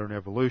by modern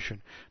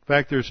evolution. In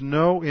fact, there's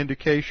no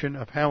indication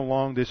of how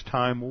long this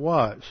time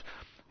was.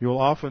 You'll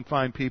often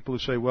find people who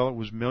say, well, it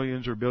was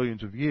millions or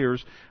billions of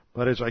years,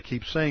 but as I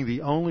keep saying,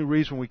 the only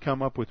reason we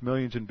come up with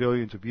millions and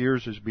billions of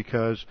years is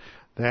because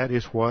that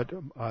is what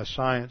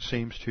science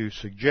seems to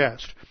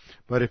suggest.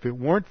 But if it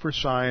weren't for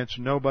science,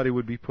 nobody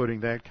would be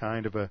putting that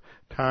kind of a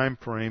time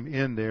frame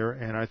in there,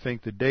 and I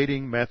think the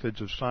dating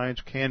methods of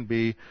science can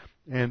be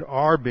and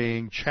are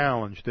being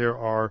challenged. There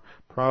are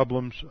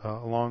problems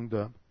along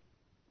the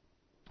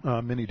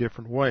many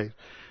different ways,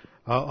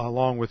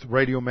 along with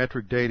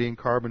radiometric dating,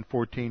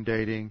 carbon-14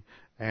 dating,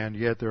 and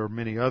yet there are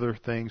many other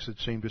things that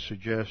seem to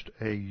suggest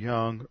a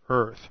young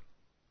Earth.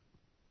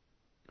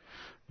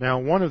 Now,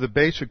 one of the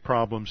basic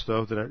problems,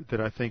 though, that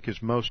I think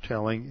is most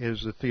telling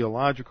is the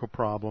theological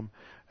problem,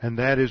 and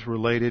that is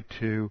related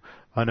to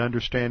an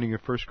understanding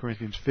of 1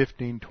 Corinthians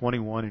 15,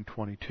 21, and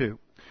 22.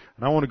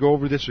 And I want to go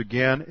over this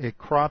again. It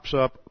crops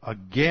up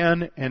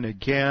again and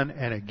again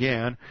and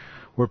again,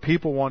 where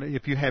people want to,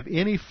 if you have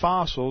any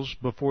fossils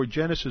before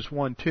Genesis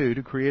 1:2,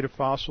 to create a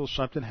fossil,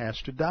 something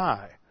has to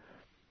die.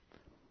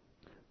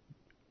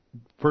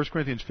 1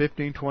 Corinthians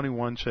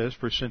 15:21 says,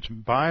 "For since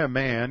by a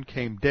man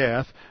came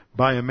death,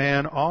 by a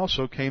man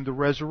also came the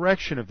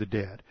resurrection of the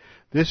dead."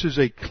 This is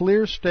a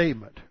clear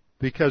statement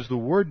because the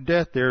word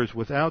death there is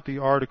without the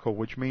article,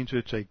 which means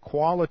it's a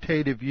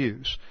qualitative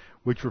use,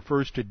 which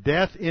refers to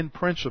death in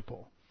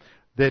principle.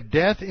 That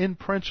death in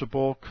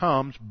principle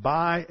comes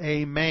by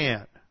a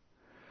man.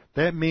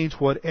 That means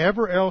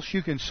whatever else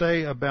you can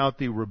say about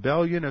the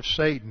rebellion of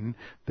Satan,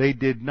 they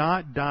did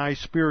not die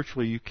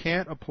spiritually. You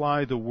can't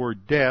apply the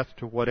word death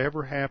to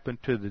whatever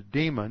happened to the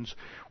demons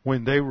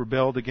when they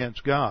rebelled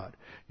against God.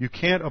 You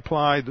can't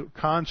apply the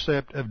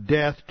concept of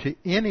death to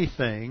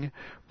anything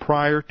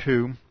prior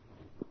to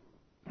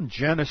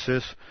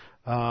Genesis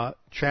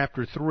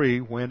chapter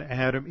 3 when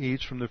Adam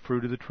eats from the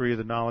fruit of the tree of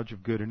the knowledge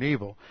of good and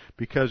evil,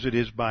 because it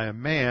is by a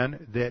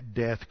man that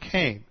death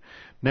came.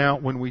 Now,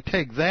 when we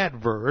take that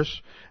verse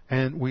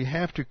and we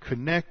have to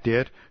connect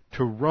it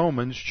to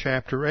Romans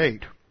chapter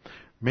 8,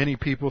 many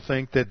people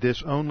think that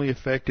this only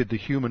affected the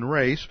human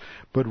race,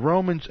 but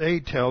Romans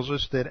 8 tells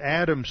us that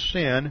Adam's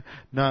sin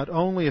not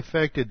only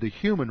affected the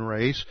human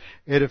race,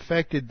 it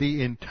affected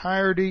the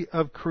entirety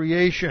of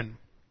creation.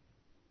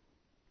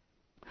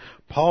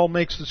 Paul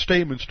makes the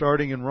statement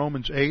starting in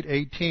Romans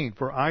 8:18,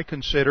 "For I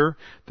consider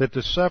that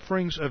the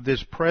sufferings of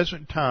this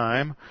present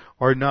time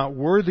are not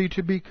worthy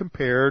to be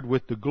compared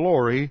with the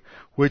glory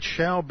which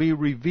shall be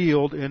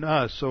revealed in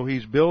us." So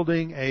he's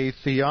building a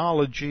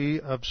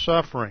theology of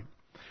suffering.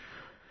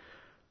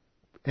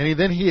 And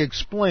then he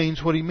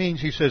explains what he means.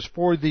 He says,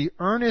 "For the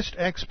earnest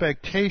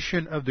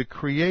expectation of the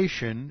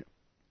creation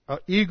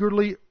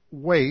eagerly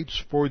waits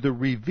for the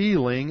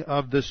revealing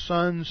of the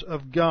sons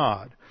of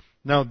God."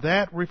 Now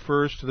that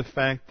refers to the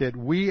fact that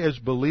we as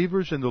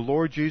believers in the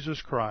Lord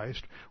Jesus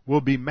Christ will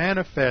be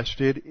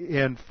manifested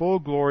in full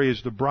glory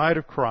as the bride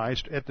of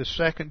Christ at the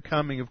second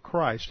coming of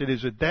Christ. It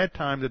is at that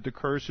time that the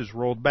curse is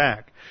rolled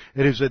back.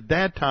 It is at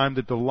that time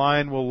that the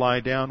lion will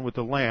lie down with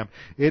the lamb.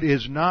 It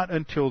is not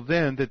until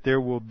then that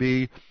there will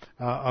be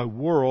a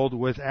world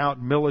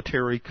without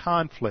military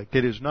conflict.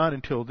 It is not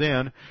until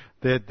then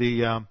that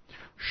the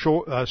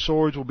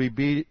swords will be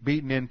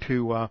beaten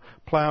into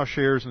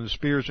plowshares and the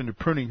spears into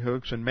pruning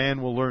hooks, and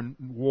man will learn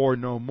war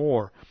no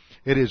more.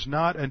 It is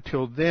not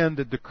until then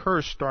that the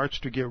curse starts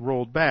to get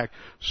rolled back.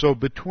 So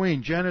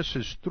between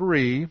Genesis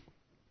 3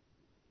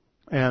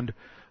 and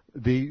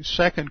the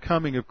second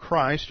coming of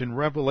Christ in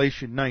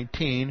Revelation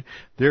 19,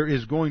 there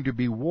is going to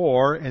be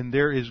war, and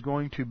there is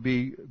going to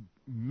be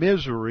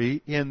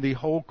misery in the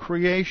whole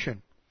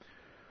creation.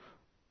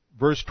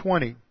 Verse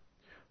 20,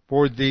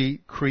 for the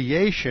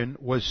creation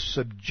was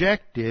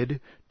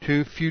subjected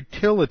to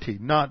futility,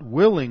 not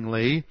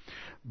willingly,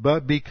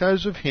 but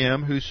because of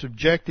him who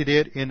subjected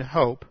it in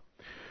hope,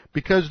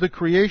 because the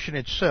creation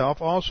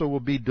itself also will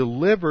be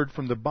delivered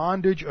from the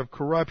bondage of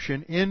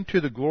corruption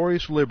into the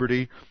glorious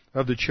liberty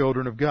of the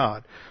children of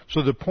God.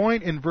 So the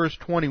point in verse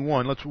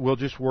 21, we'll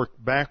just work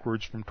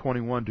backwards from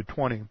 21 to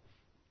 20,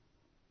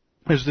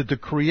 is that the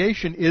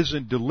creation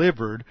isn't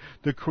delivered.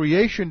 The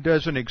creation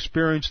doesn't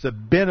experience the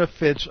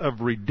benefits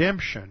of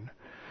redemption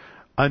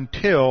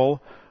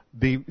until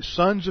the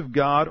sons of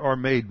God are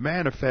made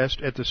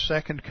manifest at the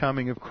second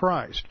coming of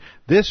Christ.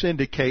 This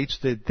indicates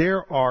that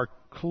there are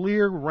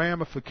clear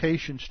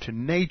ramifications to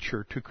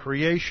nature, to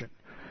creation,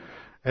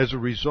 as a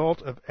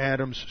result of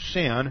Adam's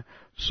sin,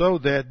 so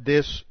that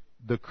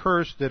the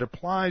curse that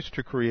applies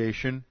to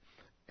creation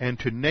and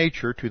to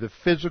nature, to the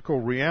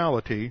physical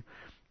reality,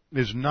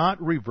 is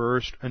not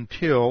reversed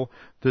until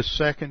the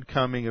second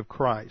coming of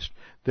Christ.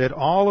 That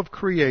all of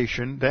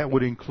creation, that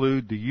would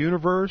include the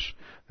universe,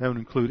 that would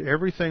include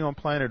everything on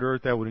planet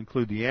Earth, that would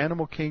include the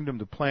animal kingdom,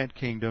 the plant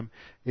kingdom,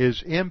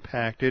 is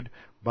impacted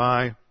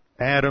by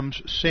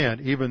Adam's sin.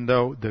 Even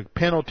though the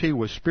penalty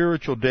was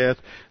spiritual death,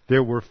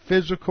 there were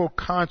physical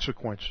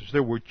consequences.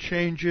 There were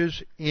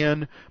changes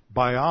in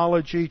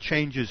biology,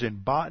 changes in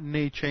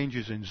botany,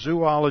 changes in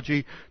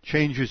zoology,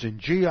 changes in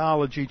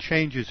geology,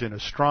 changes in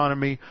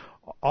astronomy.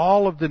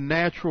 All of the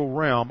natural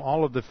realm,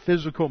 all of the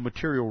physical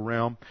material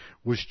realm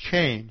was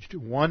changed.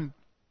 One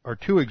or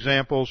two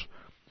examples: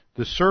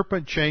 the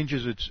serpent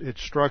changes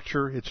its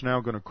structure. It's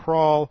now going to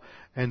crawl.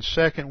 And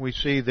second, we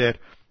see that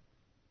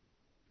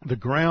the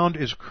ground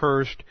is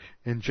cursed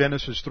in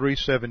Genesis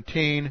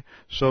 3:17,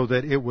 so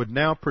that it would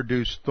now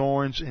produce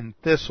thorns and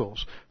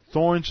thistles.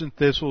 Thorns and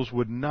thistles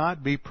would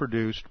not be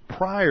produced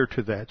prior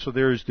to that. So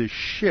there is this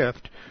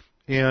shift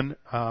in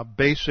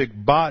basic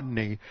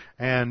botany,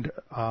 and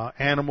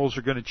animals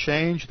are going to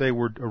change. They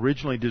were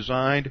originally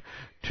designed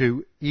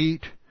to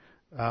eat,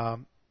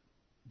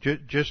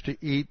 just to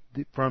eat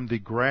from the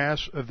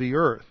grass of the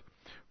earth.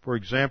 For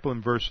example,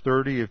 in verse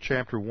 30 of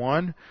chapter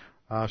 1,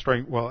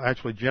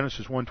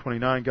 Genesis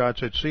 1:29, God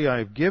said, "See, I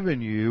have given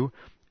you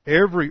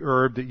every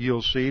herb that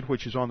yields seed,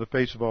 which is on the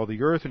face of all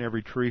the earth, and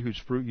every tree whose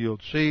fruit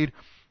yields seed.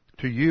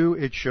 To you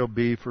it shall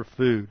be for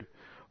food.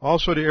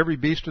 Also to every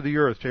beast of the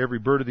earth, to every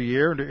bird of the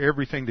air, and to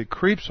everything that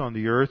creeps on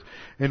the earth,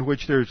 in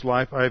which there is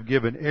life, I have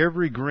given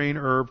every green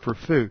herb for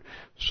food."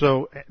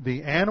 So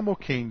the animal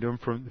kingdom,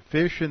 from the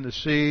fish in the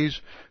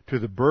seas, to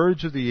the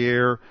birds of the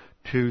air,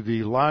 to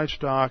the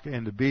livestock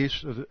and the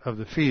beasts of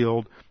the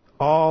field,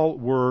 all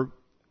were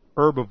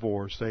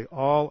herbivores. They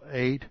all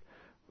ate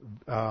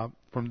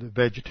from the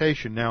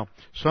vegetation. Now,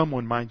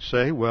 someone might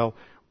say, well,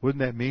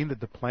 wouldn't that mean that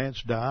the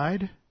plants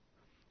died?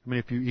 I mean,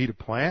 if you eat a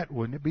plant,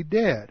 wouldn't it be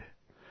dead?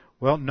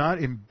 Well, not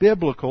in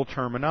biblical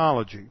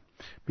terminology,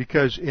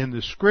 because in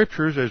the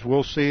Scriptures, as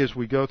we'll see as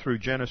we go through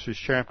Genesis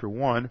chapter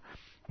 1,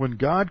 when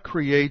God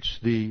creates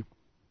the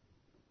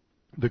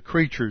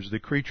creatures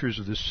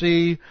of the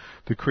sea,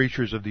 the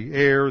creatures of the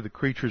air, the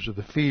creatures of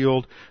the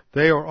field,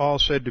 they are all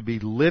said to be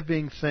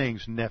living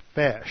things,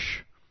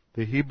 nephesh.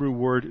 The Hebrew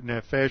word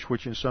nephesh,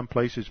 which in some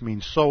places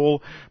means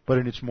soul, but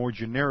in its more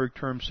generic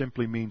term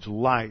simply means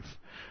life.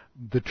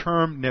 The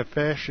term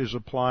nephesh is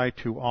applied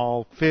to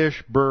all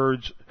fish,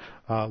 birds,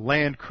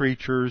 land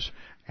creatures,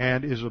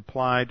 and is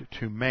applied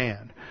to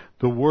man.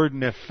 The word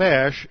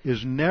nephesh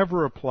is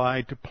never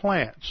applied to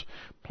plants.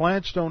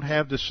 Plants don't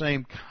have the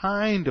same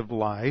kind of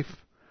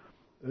life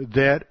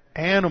that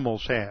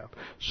animals have.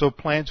 So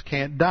plants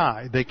can't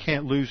die. They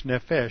can't lose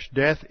nephesh.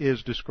 Death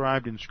is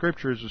described in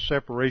Scripture as a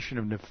separation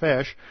of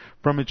nephesh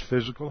from its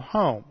physical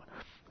home.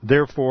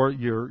 Therefore,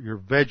 your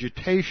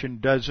vegetation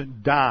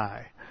doesn't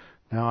die.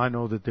 Now, I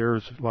know that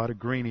there's a lot of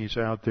greenies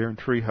out there and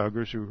tree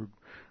huggers who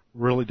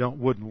really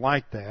wouldn't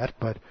like that,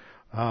 but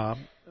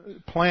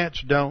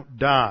plants don't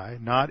die,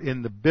 not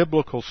in the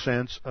biblical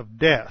sense of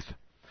death.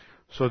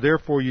 So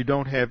therefore, you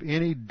don't have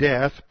any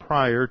death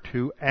prior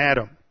to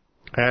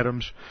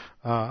Adam's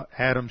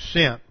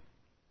sin.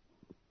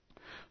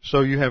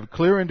 So you have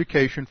clear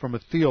indication from a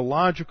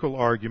theological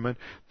argument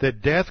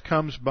that death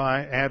comes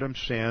by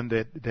Adam's sin,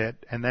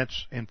 and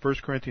that's in 1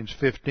 Corinthians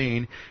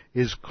 15,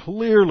 is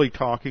clearly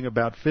talking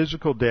about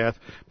physical death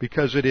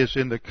because it is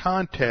in the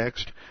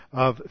context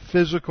of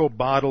physical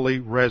bodily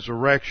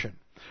resurrection.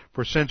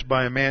 For since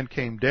by a man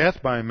came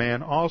death, by a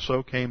man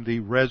also came the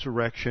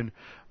resurrection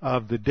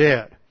of the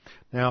dead.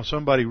 Now,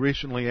 somebody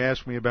recently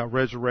asked me about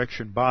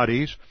resurrection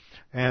bodies,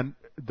 and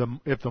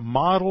if the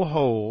model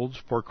holds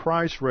for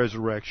Christ's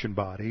resurrection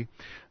body,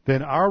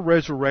 then our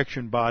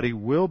resurrection body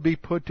will be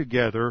put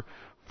together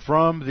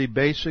from the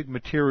basic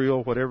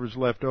material, whatever's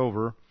left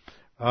over,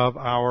 of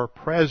our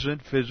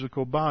present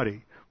physical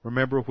body.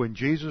 Remember, when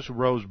Jesus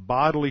rose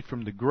bodily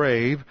from the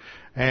grave,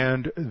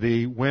 and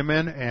the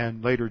women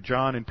and later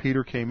John and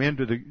Peter came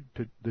into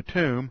the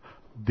tomb,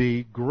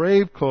 the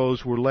grave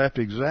clothes were left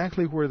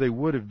exactly where they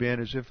would have been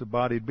as if the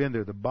body had been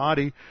there. The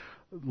body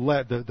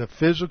the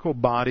physical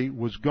body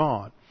was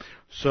gone.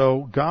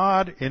 So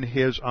God, in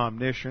His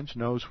omniscience,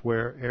 knows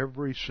where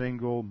every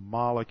single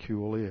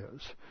molecule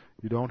is.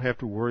 You don't have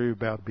to worry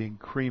about being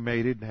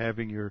cremated and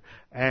having your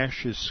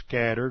ashes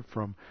scattered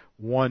from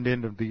one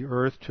end of the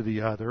earth to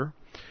the other.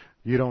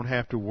 You don't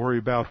have to worry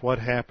about what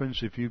happens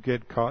if you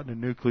get caught in a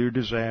nuclear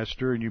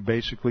disaster and you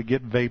basically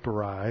get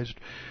vaporized.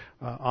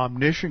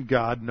 Omniscient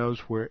God knows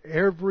where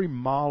every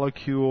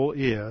molecule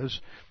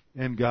is,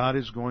 and God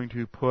is going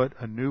to put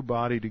a new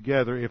body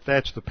together if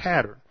that's the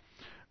pattern.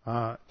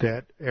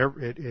 That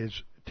it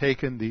is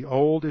taken, the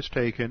old is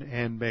taken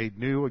and made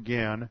new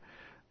again,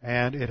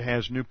 and it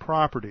has new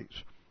properties.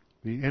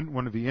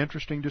 One of the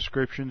interesting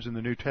descriptions in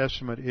the New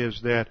Testament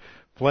is that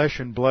flesh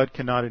and blood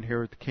cannot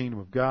inherit the kingdom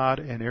of God,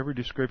 and every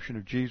description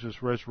of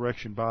Jesus'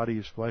 resurrection body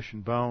is flesh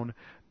and bone,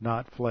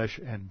 not flesh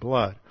and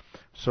blood.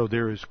 So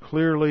there is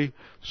clearly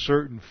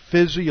certain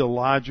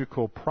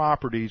physiological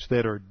properties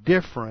that are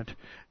different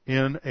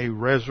in a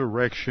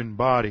resurrection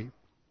body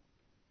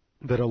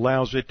that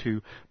allows it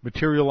to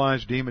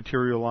materialize,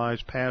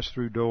 dematerialize, pass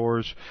through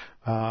doors,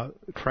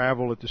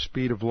 travel at the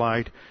speed of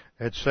light,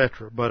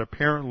 etc. But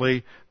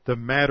apparently the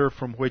matter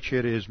from which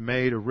it is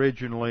made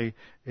originally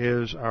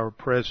is our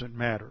present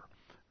matter.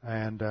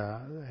 And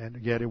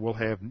yet it will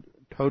have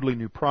totally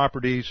new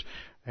properties,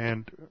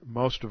 and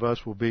most of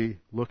us will be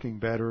looking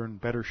better, in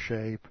better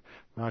shape,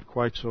 not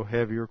quite so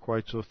heavy or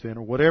quite so thin,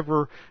 or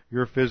whatever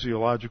your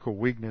physiological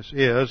weakness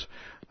is,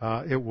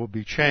 it will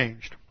be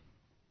changed.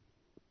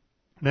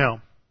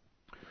 Now,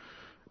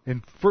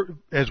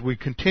 as we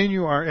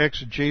continue our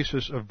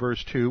exegesis of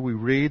verse 2, we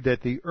read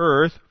that the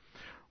earth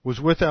was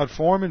without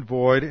form and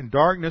void, and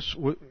darkness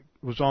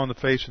was on the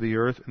face of the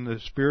earth, and the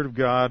Spirit of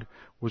God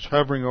was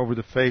hovering over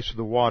the face of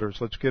the waters.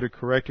 Let's get a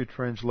corrected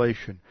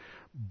translation.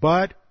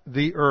 But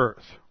the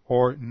earth,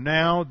 or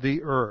now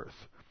the earth.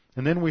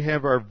 And then we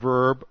have our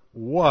verb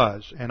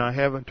was, and I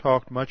haven't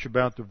talked much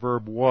about the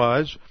verb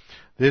was.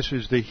 This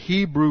is the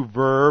Hebrew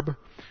verb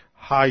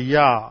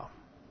hayah.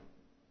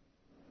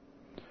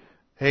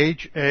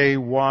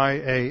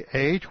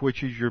 Hayah,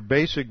 which is your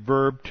basic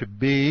verb to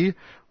be,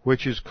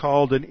 which is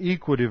called an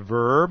equative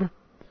verb.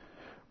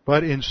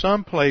 But in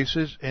some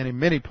places, and in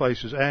many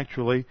places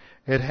actually,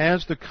 it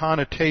has the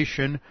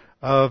connotation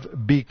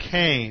of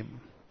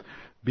became.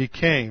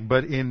 Became.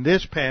 But in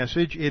this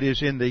passage, it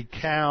is in the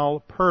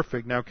Qal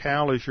perfect. Now,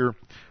 Qal is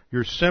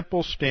your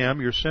simple stem,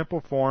 your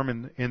simple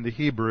form in the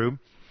Hebrew.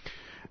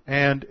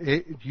 And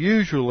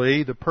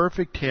usually the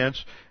perfect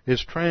tense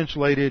is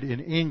translated in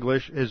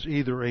English as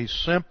either a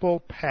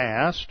simple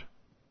past,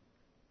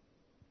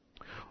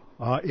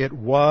 it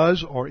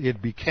was or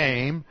it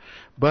became,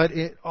 but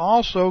it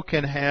also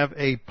can have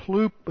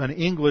an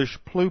English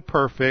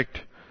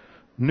pluperfect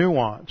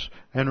nuance.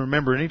 And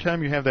remember,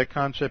 anytime you have that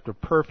concept of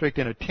perfect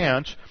in a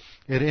tense,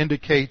 it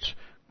indicates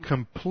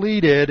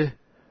completed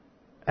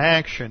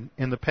action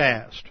in the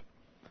past.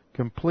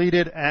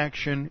 Completed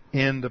action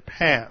in the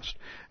past.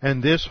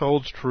 And this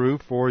holds true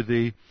for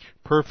the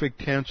perfect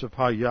tense of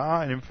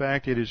hayah, and in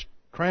fact it is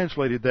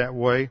translated that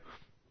way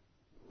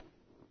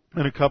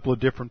in a couple of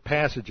different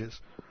passages.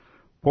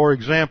 For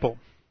example,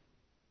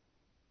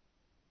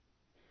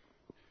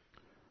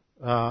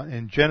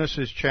 in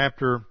Genesis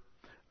chapter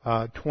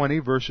 20,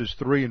 verses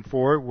 3 and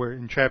 4, where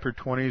in chapter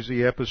 20 is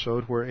the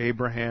episode where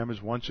Abraham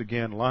is once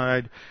again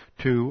lied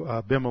to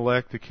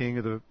Abimelech, the king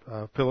of the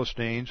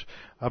Philistines,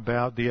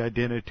 about the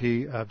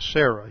identity of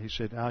Sarah. He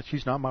said,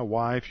 she's not my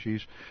wife,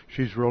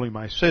 she's really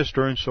my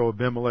sister, and so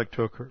Abimelech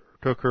took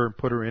her and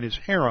put her in his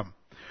harem.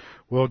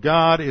 Well,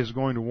 God is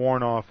going to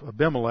warn off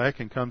Abimelech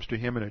and comes to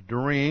him in a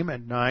dream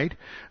at night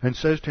and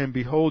says to him,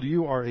 "Behold,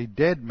 you are a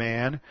dead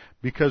man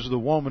because of the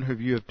woman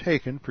whom you have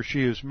taken, for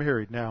she is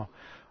married." Now,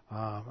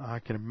 I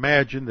can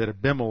imagine that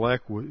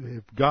Abimelech,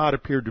 if God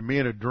appeared to me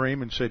in a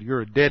dream and said,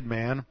 "You're a dead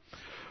man,"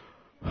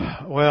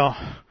 well,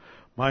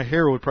 my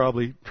hair would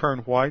probably turn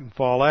white and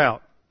fall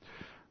out.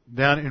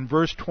 Down in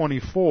verse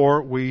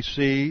 24, we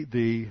see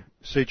the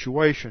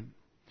situation.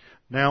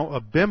 Now,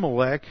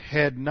 Abimelech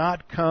had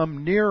not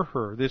come near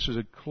her. This is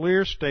a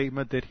clear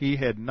statement that he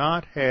had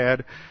not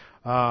had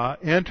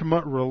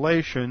intimate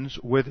relations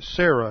with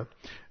Sarah.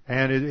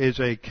 And it is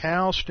a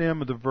Qal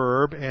stem of the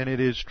verb, and it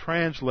is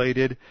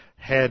translated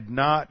had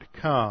not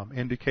come,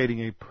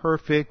 indicating a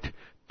perfect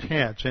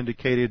tense,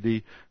 indicated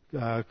the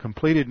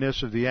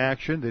completedness of the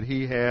action, that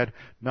he had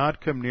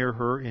not come near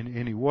her in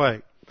any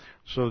way.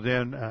 So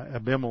then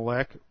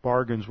Abimelech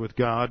bargains with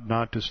God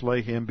not to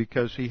slay him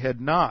because he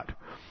had not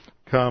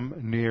come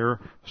near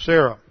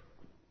Sarah.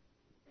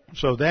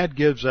 So that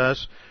gives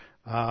us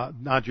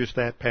not just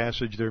that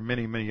passage, there are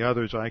many, many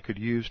others I could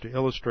use to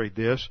illustrate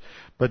this,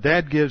 but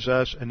that gives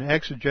us an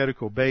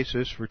exegetical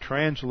basis for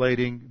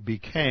translating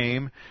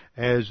became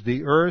as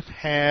the earth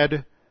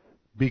had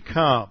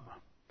become,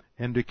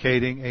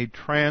 indicating a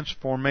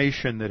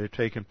transformation that had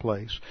taken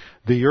place.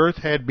 The earth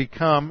had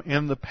become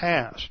in the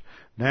past.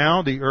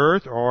 Now the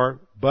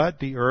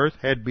earth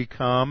had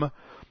become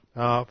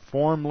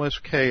formless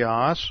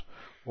chaos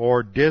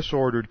or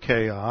disordered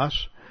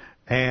chaos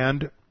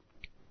and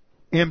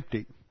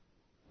empty.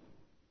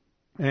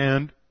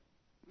 and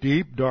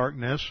deep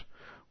darkness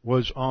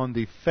was on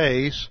the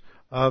face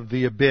of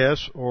the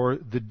abyss or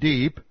the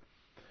deep,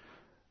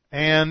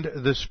 and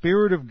the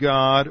Spirit of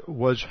God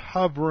was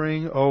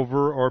hovering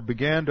over, or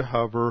began to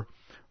hover,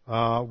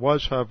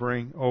 was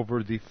hovering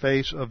over the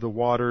face of the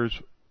waters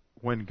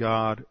when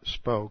God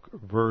spoke.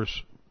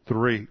 Verse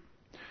 3.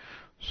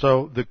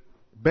 So the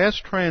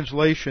best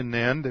translation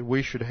then that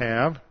we should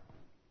have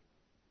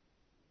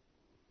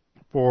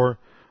for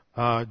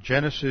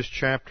Genesis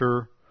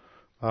chapter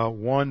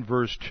 1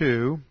 verse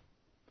 2,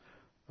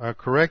 a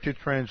corrected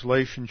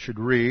translation should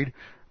read,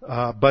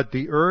 but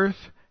the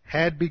earth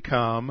had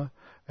become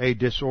a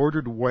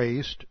disordered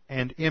waste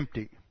and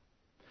empty,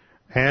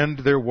 and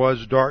there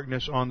was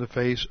darkness on the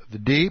face of the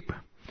deep,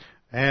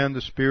 and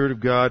the Spirit of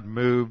God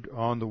moved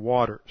on the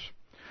waters.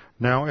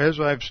 Now, as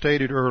I've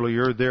stated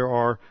earlier, there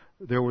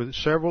were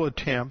several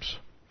attempts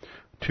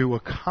to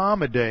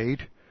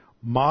accommodate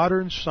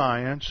modern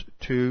science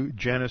to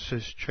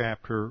Genesis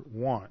chapter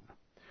 1.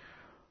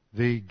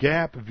 The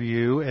gap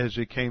view, as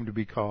it came to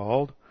be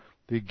called,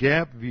 the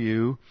gap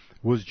view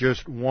was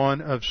just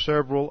one of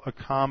several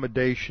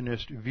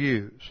accommodationist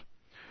views.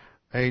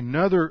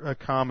 Another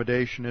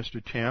accommodationist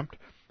attempt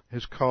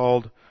is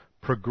called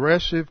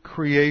progressive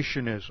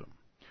creationism.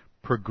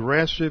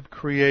 Progressive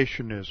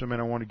creationism,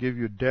 and I want to give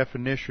you a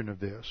definition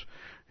of this.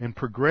 In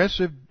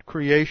progressive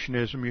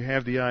creationism, you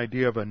have the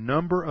idea of a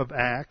number of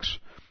acts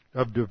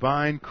of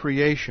divine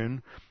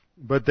creation,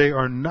 but they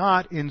are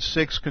not in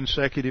 6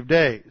 consecutive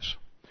days.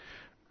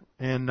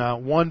 In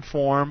one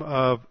form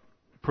of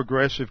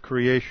progressive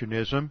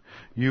creationism,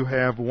 you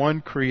have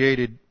one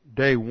created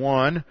day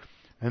 1,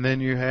 and then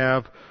you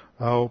have,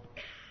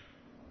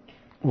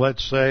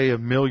 let's say,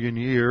 1,000,000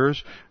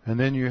 years, and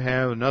then you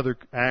have another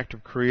act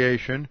of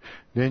creation,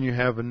 then you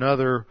have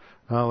another,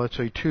 let's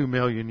say,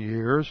 2,000,000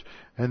 years,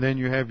 and then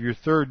you have your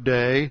 3rd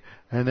day,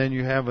 and then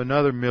you have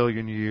another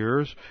 1,000,000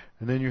 years,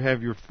 and then you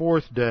have your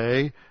 4th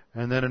day,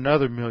 and then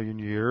another 1,000,000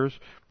 years,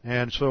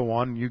 and so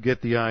on. You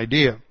get the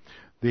idea.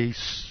 The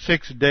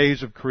 6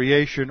 days of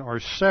creation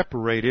are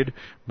separated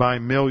by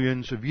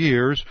millions of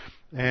years,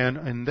 and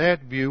in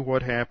that view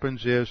what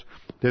happens is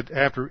that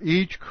after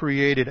each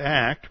created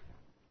act,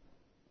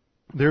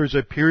 there is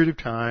a period of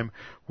time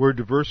where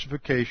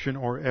diversification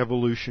or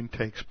evolution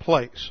takes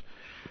place.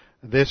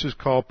 This is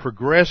called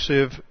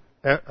progressive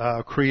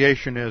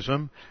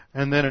creationism,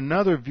 and then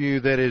another view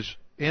that is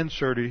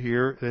inserted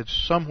here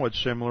that's somewhat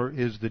similar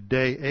is the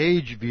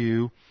day-age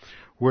view,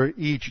 where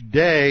each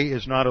day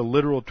is not a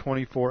literal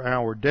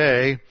 24-hour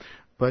day,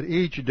 but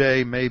each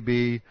day may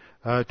be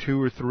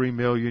 2 or 3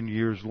 million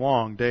years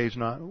long. Days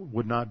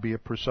would not be a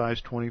precise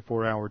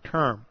 24-hour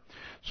term.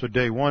 So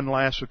day 1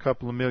 lasts a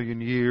couple of million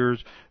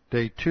years,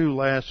 day 2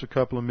 lasts a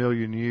couple of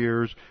million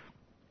years,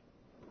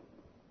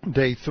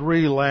 day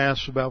 3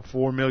 lasts about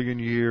 4 million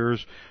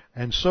years,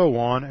 and so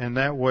on, and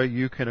that way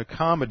you can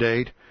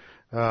accommodate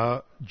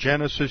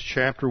Genesis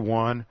chapter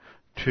 1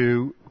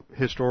 to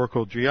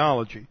historical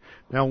geology.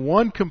 Now,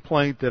 one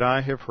complaint that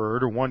I have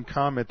heard, or one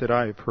comment that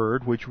I have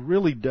heard, which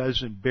really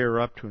doesn't bear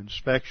up to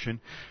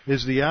inspection,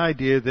 is the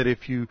idea that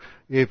if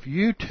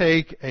you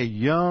take a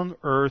young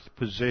Earth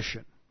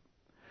position,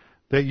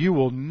 that you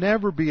will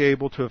never be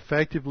able to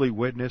effectively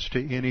witness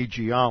to any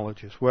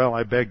geologists. Well,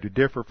 I beg to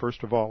differ.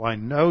 First of all, I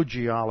know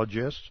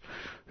geologists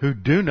who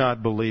do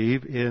not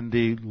believe in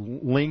the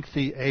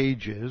lengthy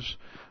ages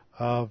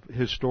of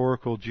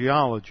historical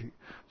geology.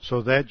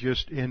 So that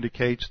just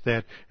indicates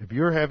that if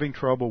you're having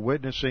trouble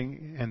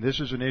witnessing, and this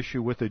is an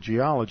issue with a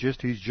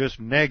geologist, he's just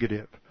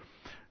negative.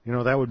 You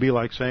know, that would be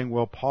like saying,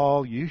 well,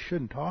 Paul, you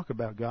shouldn't talk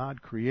about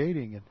God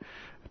creating. And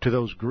to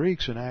those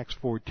Greeks in Acts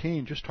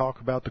 14, just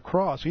talk about the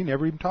cross. He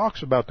never even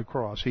talks about the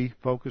cross. He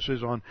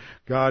focuses on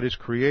God as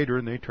creator,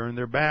 and they turn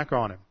their back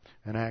on him.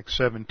 In Acts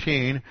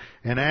 17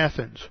 in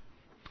Athens.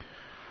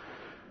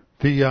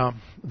 The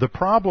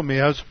problem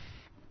is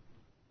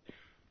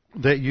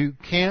that you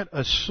can't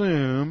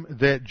assume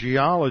that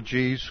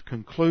geology's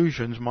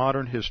conclusions,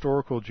 modern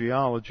historical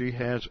geology,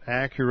 has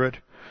accurate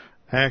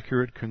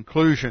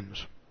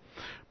conclusions.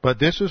 But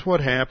this is what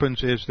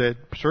happens, is that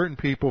certain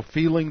people,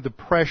 feeling the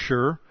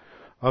pressure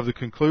of the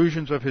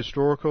conclusions of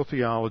historical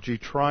theology,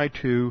 try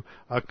to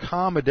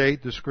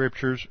accommodate the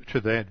Scriptures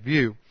to that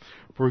view.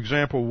 For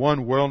example,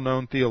 one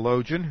well-known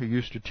theologian who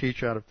used to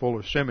teach out at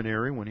Fuller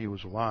Seminary when he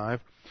was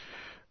alive,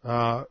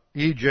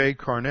 E.J.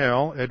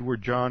 Carnell,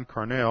 Edward John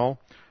Carnell,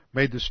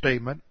 made the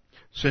statement,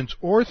 since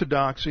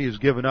orthodoxy has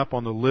given up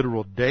on the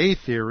literal day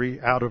theory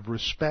out of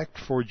respect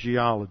for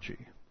geology.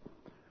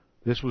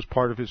 This was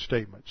part of his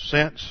statement.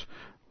 Since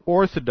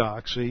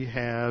orthodoxy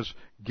has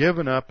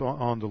given up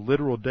on the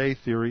literal day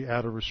theory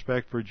out of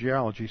respect for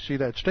geology. See,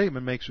 that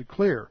statement makes it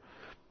clear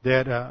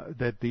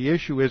that the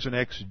issue isn't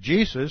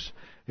exegesis,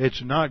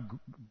 it's not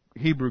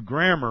Hebrew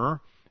grammar,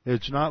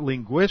 it's not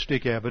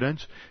linguistic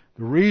evidence.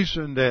 The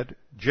reason that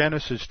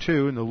Genesis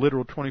 2 and the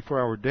literal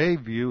 24-hour day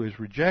view is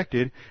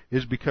rejected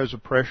is because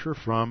of pressure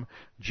from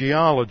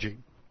geology.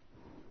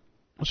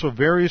 So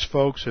various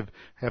folks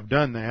have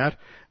done that,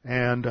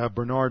 and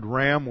Bernard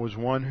Ramm was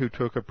one who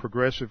took a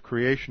progressive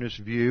creationist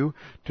view.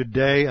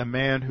 Today, a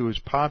man who is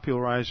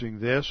popularizing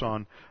this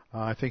on,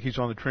 I think he's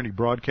on the Trinity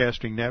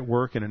Broadcasting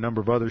Network and a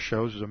number of other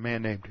shows, is a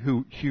man named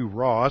Hugh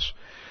Ross,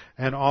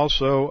 and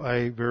also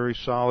a very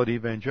solid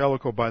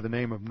evangelical by the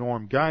name of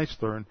Norm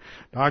Geisler. And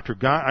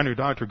I knew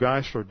Dr.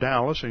 Geisler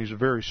Dallas, and he's a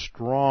very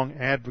strong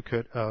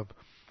advocate of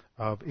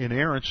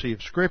inerrancy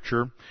of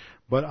Scripture,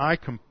 but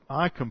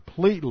I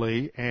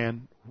completely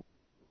and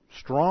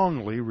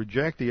strongly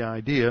reject the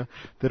idea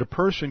that a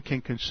person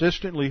can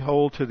consistently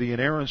hold to the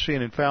inerrancy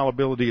and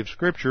infallibility of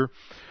Scripture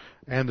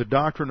and the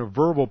doctrine of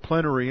verbal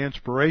plenary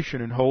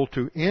inspiration and hold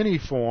to any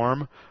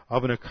form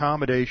of an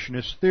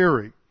accommodationist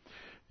theory.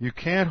 You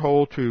can't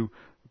hold to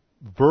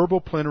verbal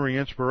plenary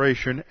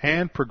inspiration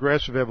and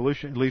progressive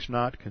evolution, at least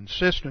not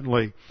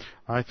consistently.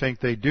 I think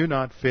they do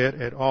not fit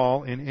at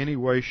all in any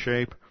way,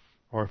 shape,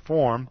 or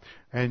form,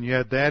 and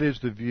yet that is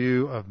the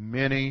view of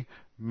many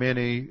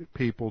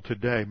people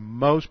today.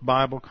 Most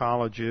Bible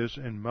colleges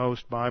and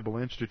most Bible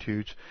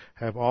institutes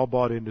have all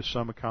bought into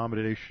some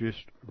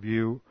accommodationist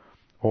view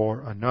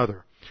or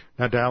another.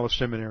 Now, Dallas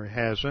Seminary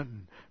hasn't,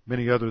 and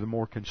many other of the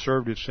more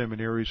conservative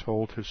seminaries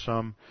hold to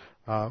some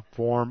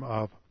form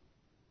of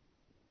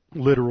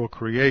literal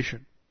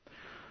creation.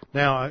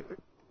 Now,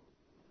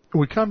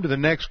 we come to the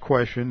next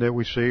question that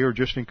we see, or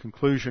just in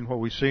conclusion, what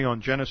we see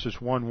on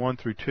Genesis 1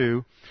 through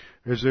 2,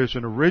 is there's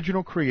an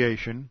original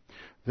creation,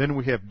 then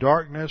we have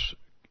darkness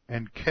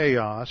and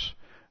chaos,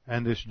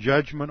 and this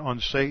judgment on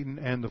Satan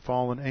and the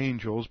fallen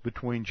angels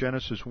between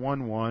Genesis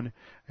 1:1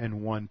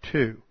 and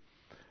 1:2.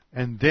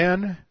 And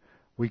then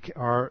we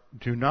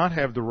do not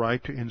have the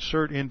right to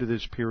insert into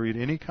this period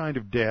any kind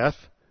of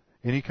death,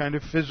 any kind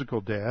of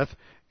physical death,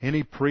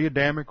 any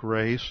pre-Adamic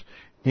race,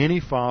 any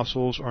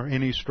fossils, or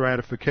any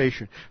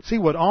stratification. See,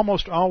 what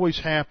almost always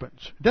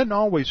happens, it doesn't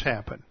always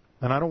happen,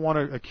 and I don't want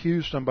to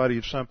accuse somebody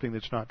of something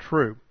that's not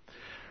true,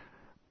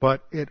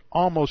 but it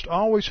almost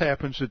always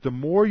happens that the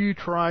more you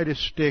try to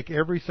stick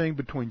everything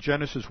between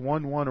Genesis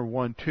 1:1 or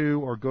 1:2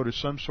 or go to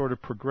some sort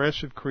of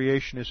progressive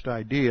creationist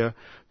idea,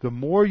 the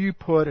more you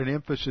put an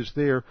emphasis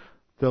there,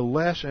 the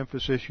less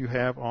emphasis you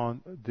have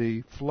on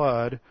the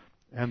flood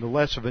and the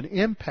less of an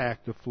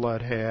impact the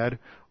flood had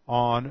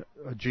on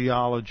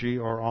geology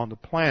or on the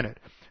planet.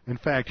 In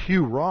fact,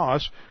 Hugh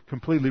Ross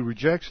completely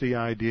rejects the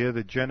idea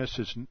that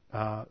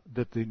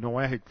that the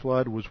Noahic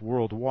flood was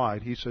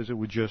worldwide. He says it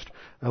was just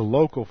a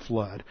local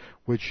flood,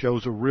 which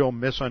shows a real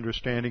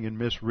misunderstanding and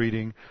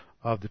misreading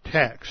of the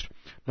text.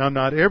 Now,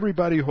 not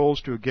everybody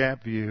holds to a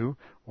gap view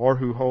or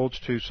who holds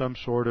to some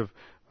sort of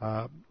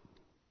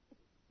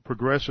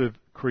progressive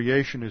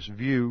creationist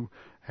view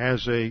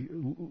has a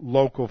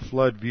local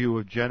flood view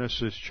of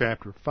Genesis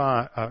chapter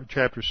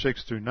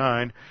 6 through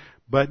 9,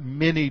 but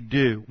many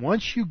do.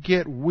 Once you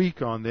get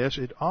weak on this,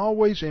 it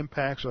always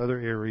impacts other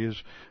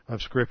areas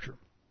of Scripture.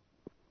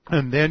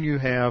 And then you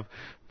have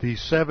the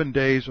 7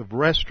 days of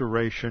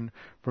restoration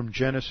from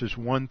Genesis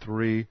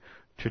 1:3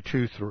 to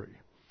 2:3.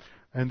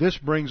 And this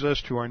brings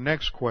us to our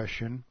next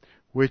question,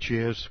 which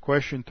is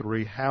question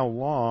 3, how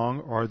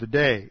long are the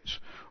days?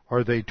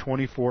 Are they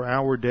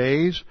 24-hour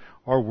days,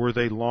 or were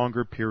they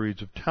longer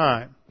periods of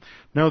time?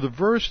 Now,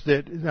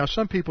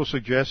 some people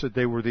suggest that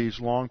they were these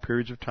long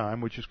periods of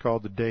time, which is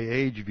called the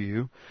day-age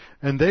view,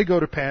 and they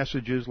go to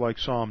passages like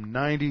Psalm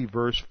 90,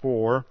 verse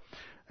 4,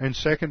 and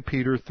 2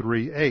 Peter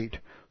 3:8.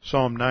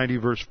 Psalm 90,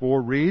 verse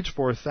 4 reads,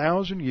 "For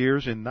 1,000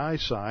 years in thy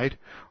sight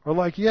are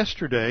like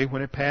yesterday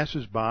when it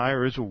passes by,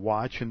 or as a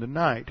watch in the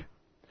night."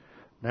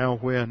 Now,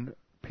 when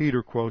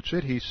Peter quotes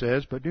it, he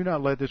says, "But do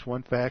not let this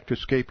one fact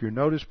escape your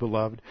notice,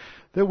 beloved,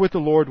 that with the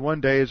Lord 1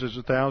 day is as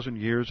 1,000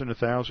 years, and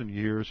 1,000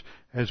 years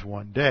as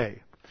 1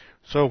 day."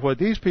 So what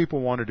these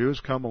people want to do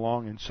is come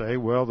along and say,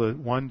 well, the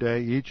 1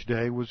 day, each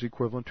day was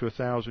equivalent to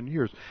 1,000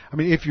 years. I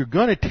mean, if you're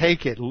going to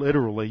take it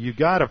literally, you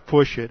got to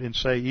push it and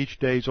say each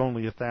day is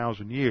only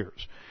 1,000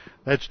 years.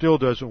 That still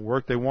doesn't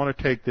work. They want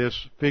to take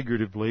this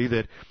figuratively,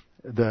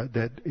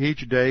 that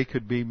each day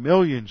could be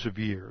millions of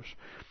years.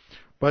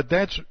 But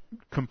that's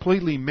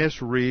completely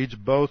misreads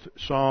both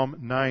Psalm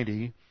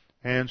 90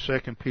 and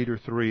 2 Peter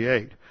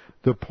 3:8.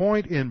 The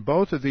point in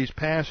both of these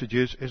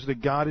passages is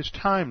that God is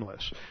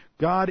timeless.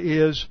 God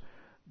is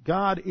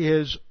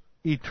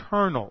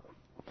eternal.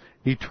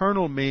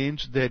 Eternal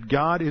means that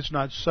God is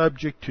not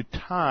subject to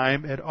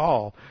time at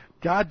all.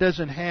 God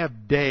doesn't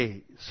have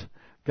days.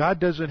 God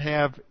doesn't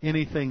have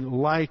anything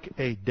like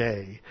a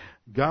day.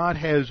 God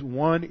has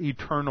one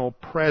eternal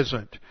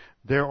present.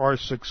 There are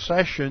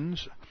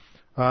successions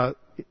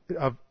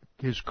of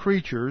His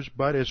creatures,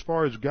 but as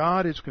far as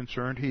God is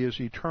concerned, He is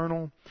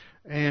eternal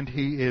and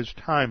He is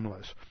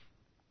timeless.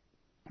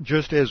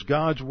 Just as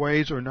God's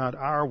ways are not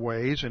our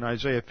ways, in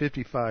Isaiah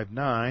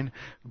 55:9,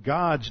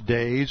 God's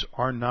days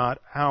are not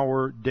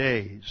our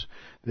days.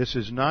 This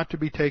is not to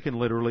be taken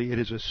literally. It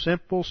is a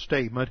simple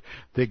statement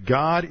that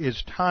God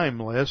is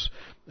timeless,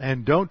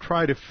 and don't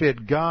try to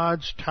fit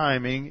God's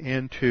timing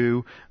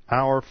into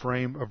our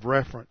frame of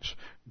reference.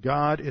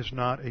 God is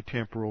not a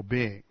temporal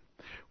being.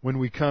 When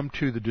we come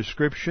to the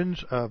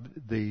descriptions of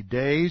the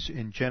days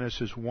in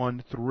Genesis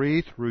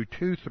 1:3 through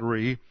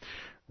 2:3,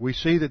 we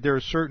see that there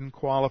are certain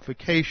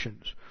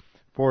qualifications.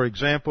 For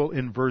example,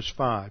 in verse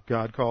 5,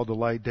 God called the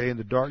light day and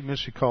the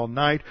darkness He called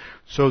night.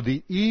 So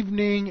the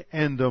evening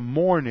and the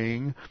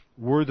morning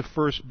were the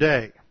first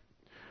day.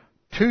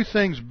 Two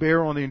things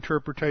bear on the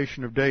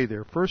interpretation of day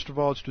there. First of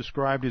all, it's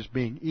described as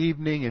being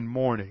evening and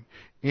morning.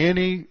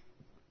 Any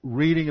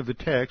reading of the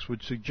text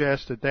would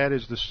suggest that that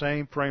is the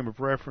same frame of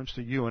reference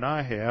that you and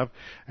I have.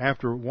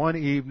 After one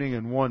evening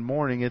and one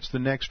morning, it's the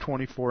next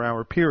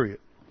 24-hour period.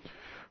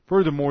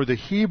 Furthermore, the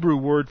Hebrew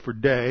word for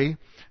day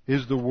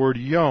is the word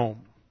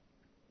yom.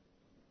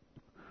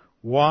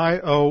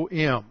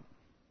 Y-O-M.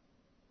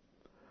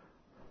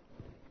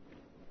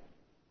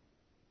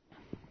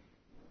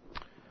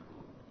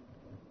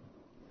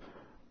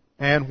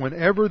 And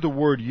whenever the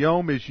word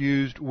yom is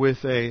used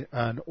with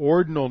an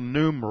ordinal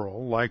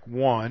numeral, like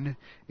 1,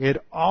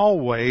 it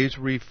always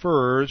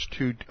refers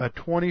to a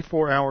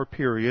 24-hour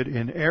period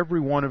in every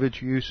one of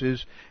its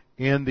uses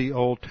in the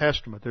Old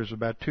Testament. There's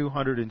about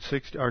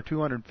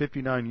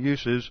 259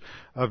 uses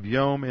of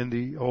yom in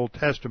the Old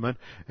Testament,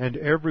 and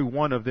every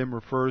one of them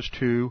refers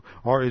to,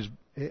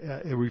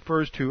 it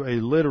refers to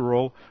a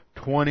literal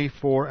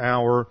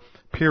 24-hour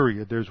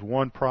period. There's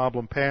one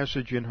problem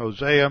passage in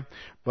Hosea,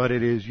 but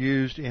it is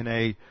used in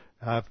an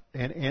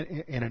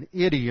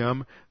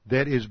idiom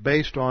that is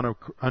based on an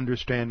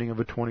understanding of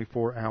a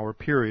 24-hour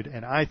period.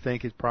 And I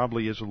think it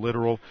probably is a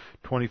literal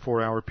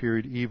 24-hour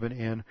period even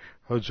in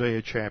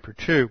Hosea chapter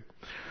 2.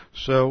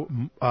 So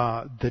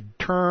the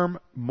term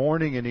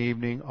morning and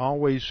evening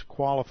always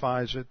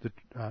qualifies it.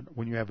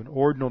 When you have an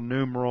ordinal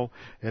numeral,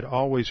 it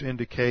always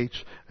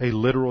indicates a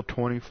literal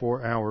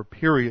 24-hour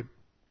period.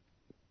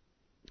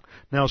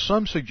 Now,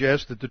 some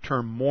suggest that the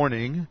term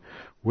morning,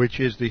 which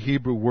is the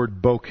Hebrew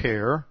word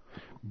boker,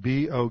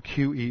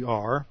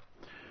 B-O-Q-E-R,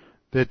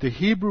 that the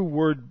Hebrew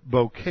word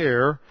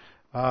boker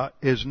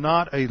is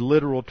not a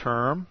literal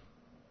term,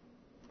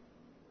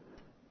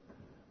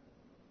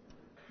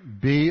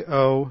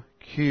 B-O-Q-E-R,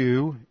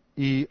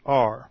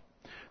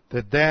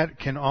 that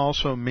can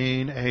also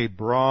mean a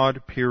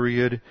broad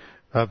period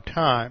of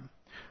time.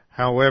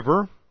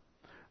 However,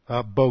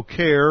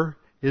 boker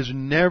is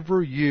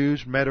never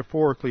used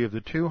metaphorically. Of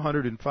the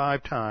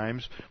 205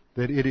 times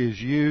that it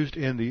is used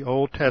in the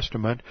Old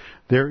Testament,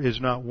 there is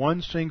not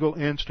one single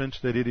instance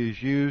that it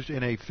is used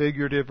in a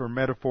figurative or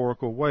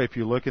metaphorical way. If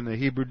you look in the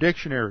Hebrew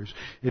dictionaries,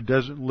 they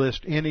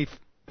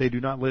do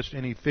not list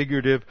any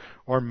figurative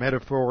or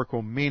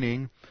metaphorical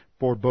meaning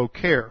for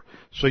boker.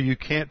 So you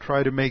can't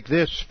try to make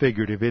this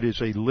figurative. It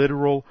is a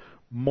literal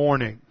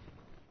morning.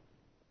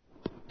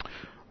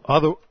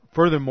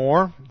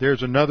 Furthermore,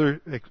 there's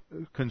another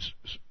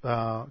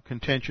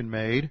contention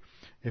made.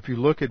 If you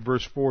look at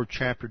verse 4,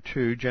 chapter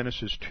 2,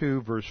 Genesis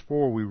 2, verse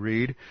 4, we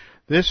read,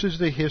 "This is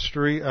the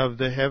history of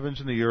the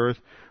heavens and the earth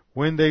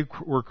when they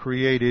were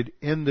created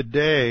in the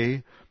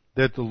day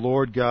that the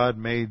Lord God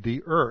made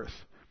the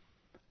earth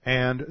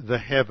and the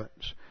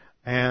heavens."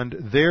 And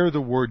there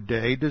the word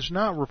day does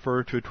not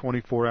refer to a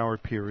 24-hour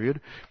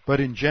period, but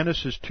in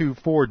Genesis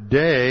 2:4,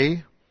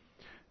 day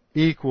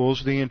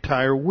equals the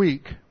entire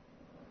week.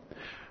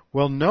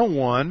 Well, no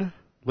one,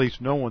 at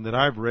least no one that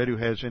I've read who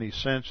has any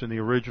sense in the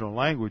original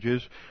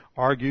languages,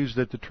 argues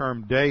that the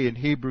term day in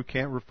Hebrew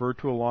can't refer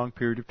to a long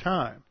period of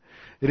time.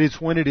 It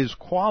is when it is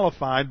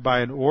qualified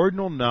by an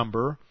ordinal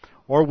number,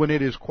 or when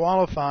it is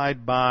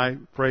qualified by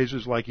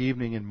phrases like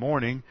evening and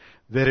morning,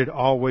 that it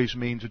always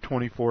means a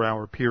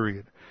 24-hour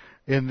period.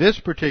 In this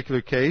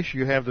particular case,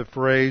 you have the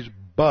phrase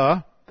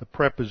ba, the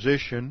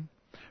preposition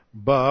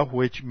ba,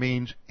 which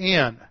means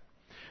in.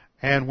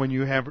 And when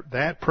you have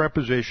that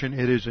preposition,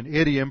 it is an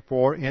idiom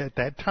for at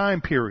that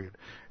time period.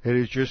 It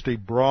is just a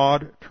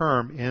broad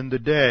term in the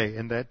day,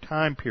 in that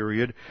time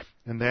period,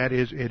 and that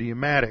is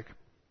idiomatic.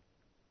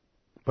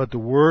 But the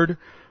word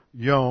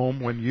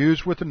yom, when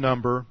used with a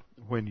number,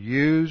 when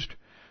used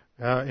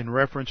in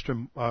reference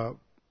to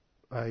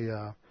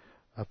a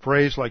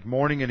phrase like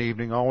morning and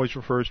evening, always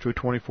refers to a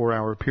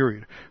 24-hour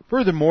period.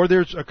 Furthermore,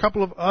 there's a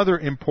couple of other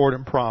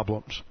important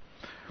problems.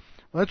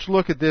 Let's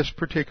look at this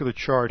particular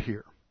chart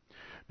here.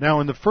 Now,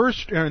 in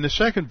the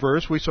second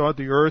verse, we saw that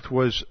the earth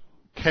was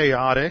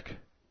chaotic,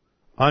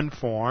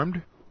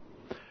 unformed,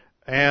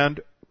 and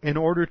in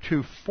order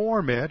to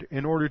form it,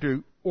 in order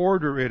to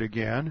order it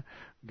again,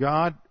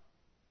 God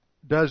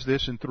does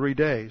this in 3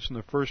 days. On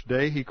the first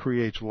day, He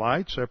creates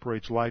light,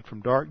 separates light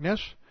from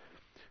darkness.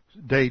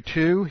 Day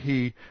 2,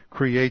 He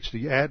creates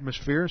the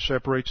atmosphere,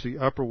 separates the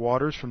upper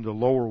waters from the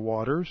lower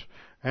waters.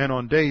 And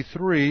on day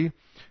 3,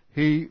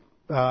 He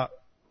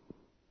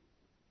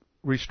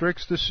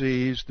restricts the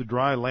seas, the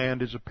dry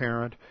land is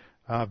apparent,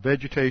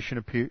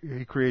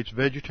 He creates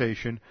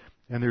vegetation,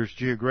 and there's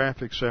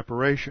geographic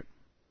separation.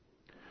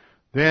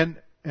 Then,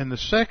 in the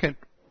second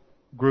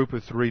group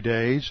of 3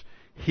 days,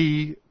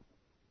 He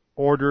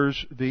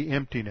orders the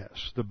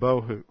emptiness, the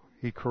bohu.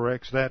 He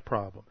corrects that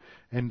problem.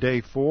 And day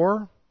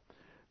 4,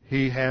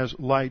 He has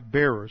light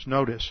bearers.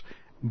 Notice,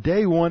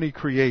 Day 1 He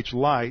creates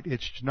light.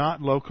 It's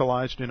not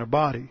localized in a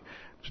body.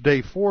 It's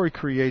day 4 He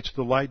creates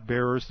the light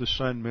bearers, the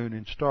sun, moon,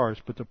 and stars.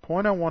 But the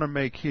point I want to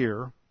make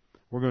here,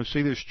 we're going to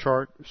see this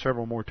chart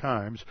several more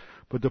times,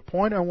 but the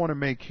point I want to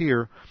make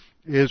here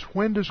is,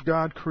 when does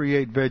God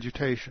create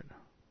vegetation?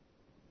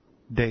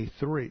 Day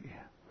 3.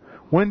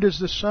 When does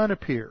the sun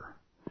appear?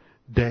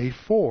 Day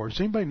 4. Does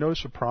anybody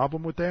notice a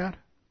problem with that?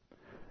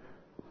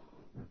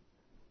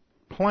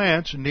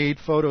 Plants need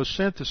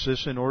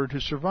photosynthesis in order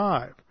to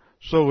survive.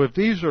 So if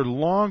these are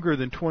longer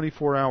than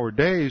 24-hour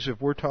days, if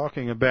we're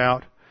talking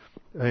about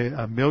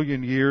a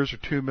million years or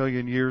 2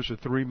 million years or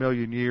 3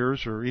 million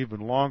years or even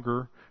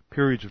longer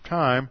periods of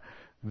time,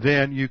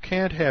 then you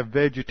can't have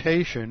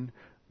vegetation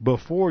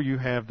before you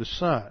have the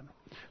sun.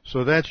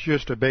 So that's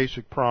just a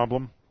basic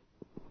problem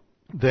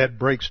that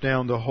breaks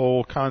down the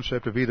whole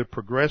concept of either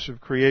progressive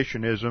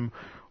creationism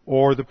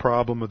or the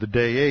problem of the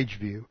day-age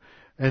view.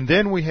 And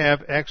then we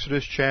have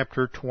Exodus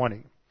chapter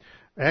 20.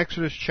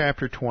 Exodus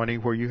chapter 20,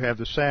 where you have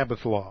the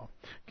Sabbath law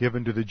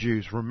given to the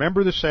Jews.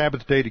 Remember the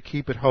Sabbath day to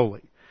keep it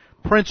holy.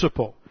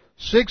 Principle: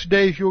 6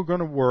 days you're going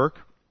to work,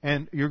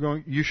 and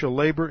you shall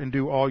labor and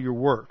do all your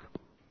work.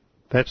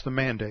 That's the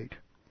mandate.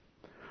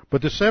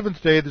 But the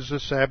seventh day is the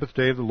Sabbath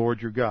day of the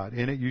Lord your God.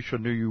 In it you shall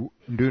do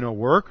no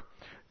work.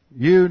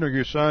 You, nor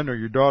your son, nor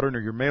your daughter,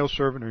 nor your male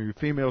servant, nor your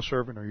female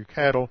servant, nor your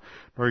cattle,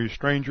 nor your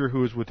stranger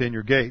who is within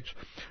your gates.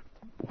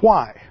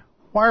 Why?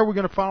 Why are we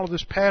going to follow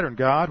this pattern,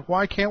 God?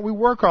 Why can't we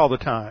work all the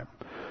time?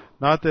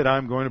 Not that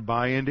I'm going to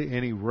buy into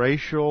any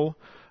racial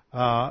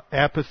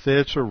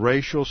epithets or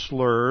racial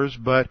slurs,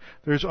 but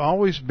there's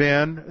always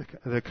been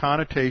the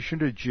connotation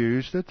to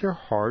Jews that they're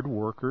hard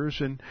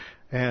workers,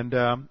 and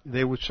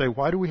they would say,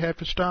 why do we have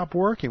to stop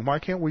working? Why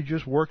can't we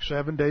just work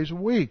 7 days a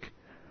week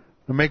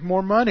and make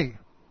more money?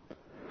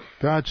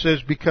 God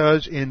says,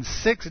 because in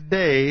 6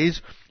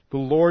 days the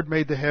Lord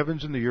made the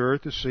heavens and the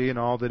earth, the sea, and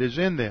all that is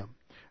in them,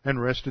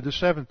 and rested the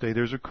seventh day.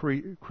 There's a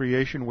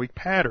creation week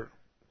pattern.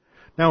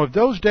 Now, if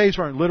those days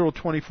aren't literal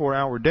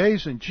 24-hour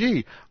days, then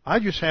I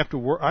just have to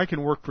work. I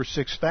can work for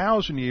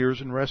 6,000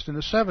 years and rest in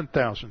the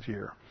 7,000th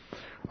year.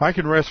 I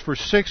can rest for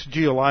 6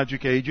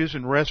 geologic ages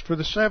and rest for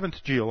the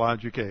 7th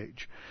geologic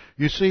age.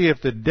 You see,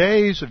 if the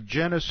days of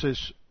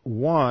Genesis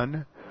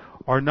 1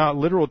 are not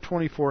literal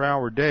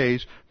 24-hour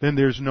days, then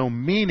there's no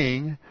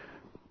meaning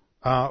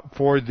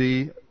for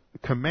the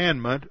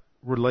commandment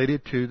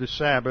related to the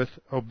Sabbath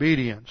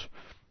obedience.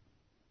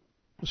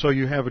 So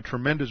you have a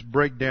tremendous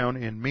breakdown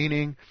in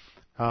meaning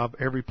of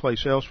every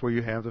place else where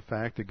you have the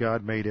fact that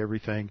God made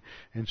everything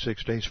in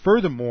 6 days.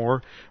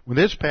 Furthermore, when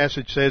this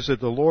passage says that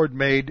the Lord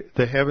made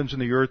the heavens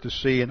and the earth, the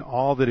sea, and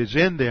all that is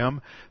in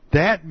them,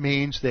 that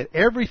means that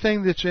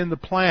everything that's in the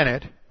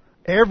planet,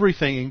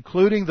 everything,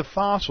 including the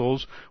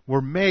fossils,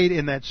 were made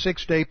in that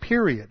 6-day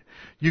period.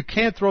 You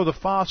can't throw the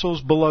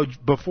fossils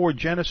before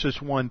Genesis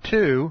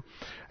 1:2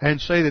 and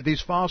say that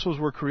these fossils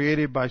were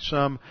created by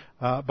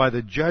by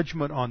the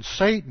judgment on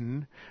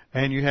Satan,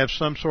 and you have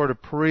some sort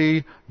of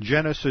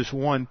pre-Genesis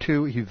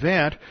 1:2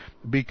 event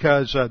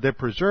because that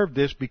preserved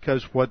this,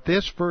 because what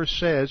this verse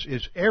says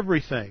is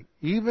everything,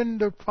 even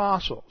the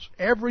fossils,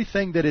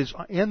 everything that is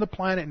in the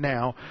planet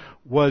now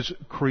was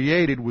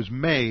created, was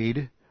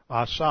made,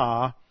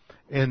 asa,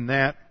 in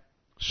that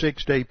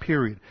 6-day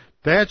period.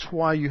 That's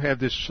why you have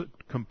this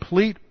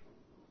complete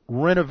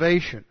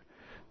renovation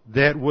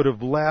that would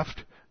have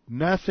left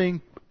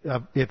nothing.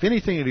 If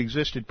anything had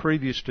existed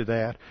previous to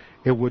that,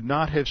 it would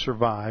not have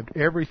survived.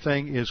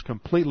 Everything is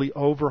completely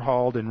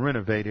overhauled and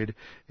renovated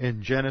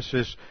in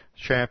Genesis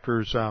in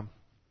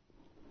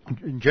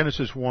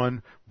Genesis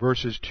 1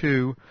 verses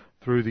 2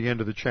 through the end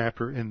of the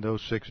chapter in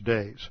those 6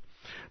 days.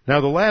 Now,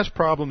 the last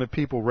problem that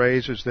people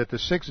raise is that the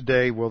 6th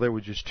day, well, there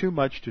was just too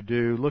much to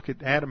do. Look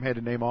at Adam had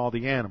to name all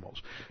the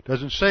animals. It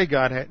doesn't say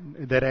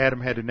that Adam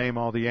had to name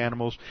all the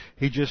animals.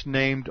 He just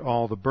named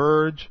all the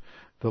birds,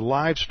 the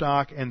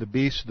livestock, and the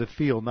beasts of the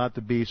field, not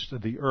the beasts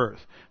of the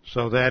earth.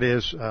 So that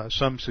is,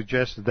 some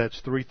suggest that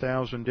that's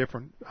 3,000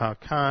 different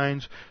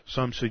kinds.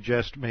 Some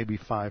suggest maybe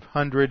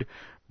 500.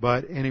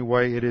 But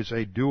anyway, it is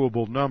a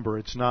doable number.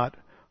 It's not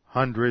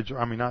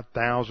not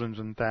thousands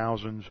and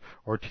thousands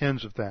or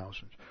tens of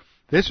thousands.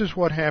 This is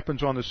what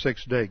happens on the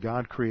 6th day.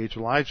 God creates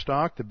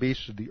livestock, the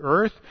beasts of the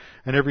earth,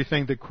 and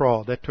everything that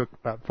crawled. That took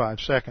about 5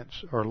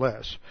 seconds or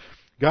less.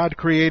 God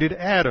created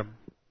Adam.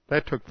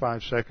 That took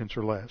 5 seconds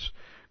or less.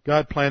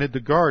 God planted the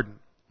garden.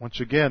 Once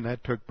again,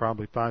 that took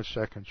probably 5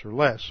 seconds or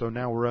less. So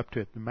now we're up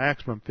to the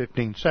maximum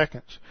 15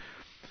 seconds.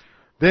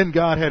 Then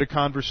God had a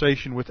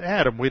conversation with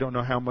Adam. We don't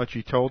know how much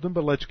he told him,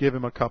 but let's give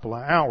him a couple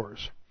of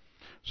hours.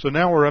 So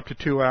now we're up to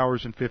 2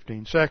 hours and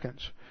 15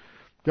 seconds.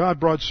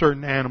 God brought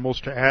certain animals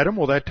to Adam.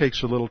 Well, that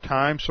takes a little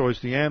time, so as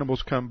the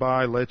animals come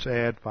by, let's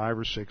add 5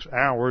 or 6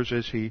 hours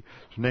as he's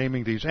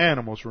naming these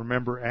animals.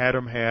 Remember,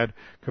 Adam had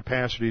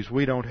capacities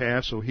we don't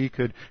have, so he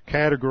could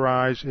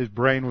categorize. His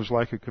brain was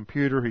like a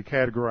computer. He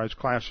categorized,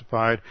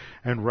 classified,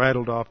 and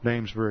rattled off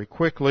names very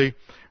quickly.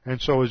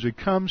 And so as it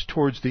comes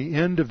towards the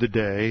end of the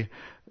day,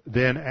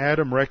 then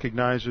Adam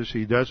recognizes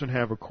he doesn't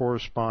have a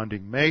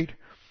corresponding mate,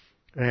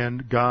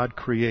 and God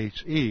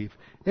creates Eve.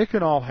 It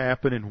can all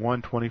happen in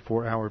one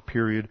 24-hour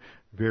period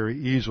very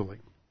easily.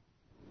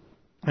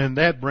 And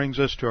that brings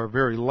us to our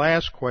very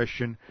last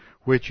question,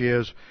 which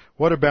is,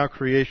 what about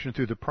creation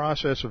through the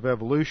process of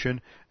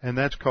evolution? And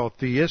that's called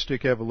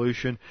theistic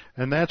evolution,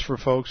 and that's for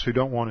folks who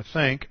don't want to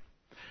think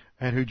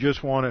and who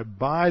just want to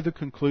buy the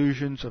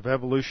conclusions of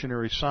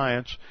evolutionary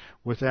science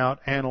without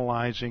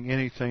analyzing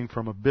anything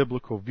from a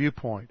biblical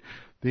viewpoint.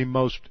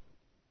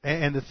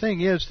 And the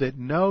thing is that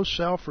no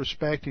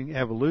self-respecting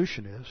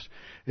evolutionist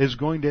is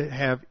going to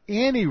have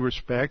any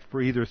respect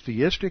for either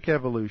theistic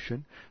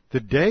evolution, the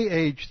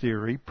day-age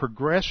theory,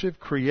 progressive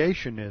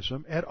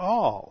creationism at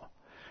all.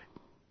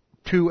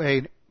 To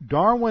a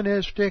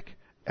Darwinistic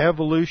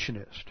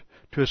evolutionist,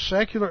 to a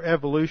secular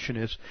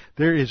evolutionist,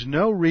 there is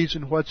no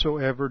reason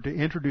whatsoever to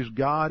introduce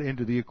God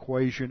into the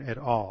equation at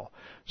all.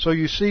 So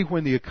you see,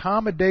 when the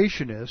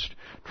accommodationist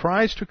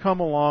tries to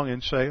come along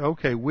and say,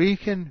 okay, we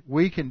can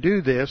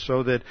do this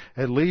so that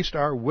at least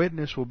our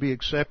witness will be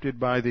accepted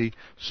by the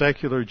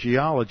secular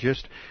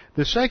geologist,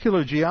 the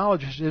secular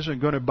geologist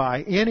isn't going to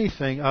buy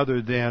anything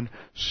other than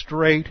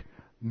straight,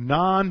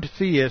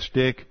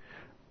 non-theistic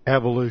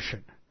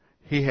evolution.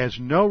 He has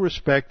no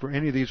respect for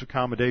any of these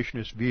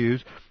accommodationist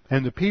views,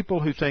 and the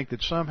people who think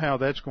that somehow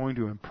that's going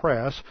to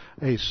impress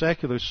a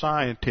secular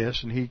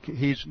scientist and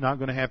he's not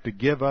going to have to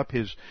give up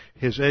his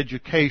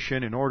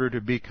education in order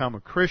to become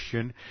a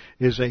Christian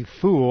is a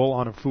fool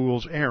on a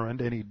fool's errand,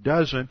 and he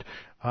doesn't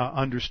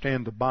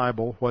understand the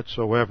Bible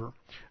whatsoever.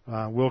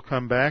 We'll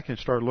come back and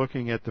start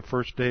looking at the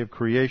first day of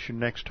creation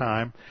next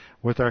time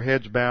with our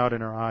heads bowed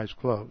and our eyes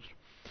closed.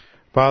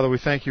 Father, we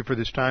thank you for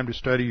this time to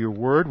study your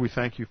word. We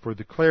thank you for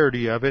the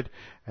clarity of it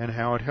and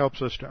how it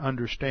helps us to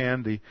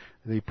understand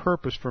the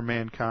purpose for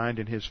mankind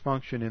and his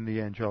function in the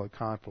angelic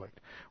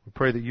conflict. We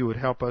pray that you would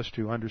help us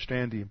to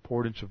understand the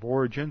importance of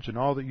origins and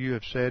all that you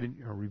have said and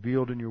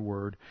revealed in your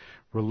word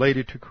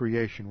related to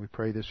creation. We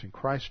pray this in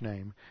Christ's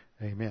name.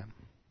 Amen.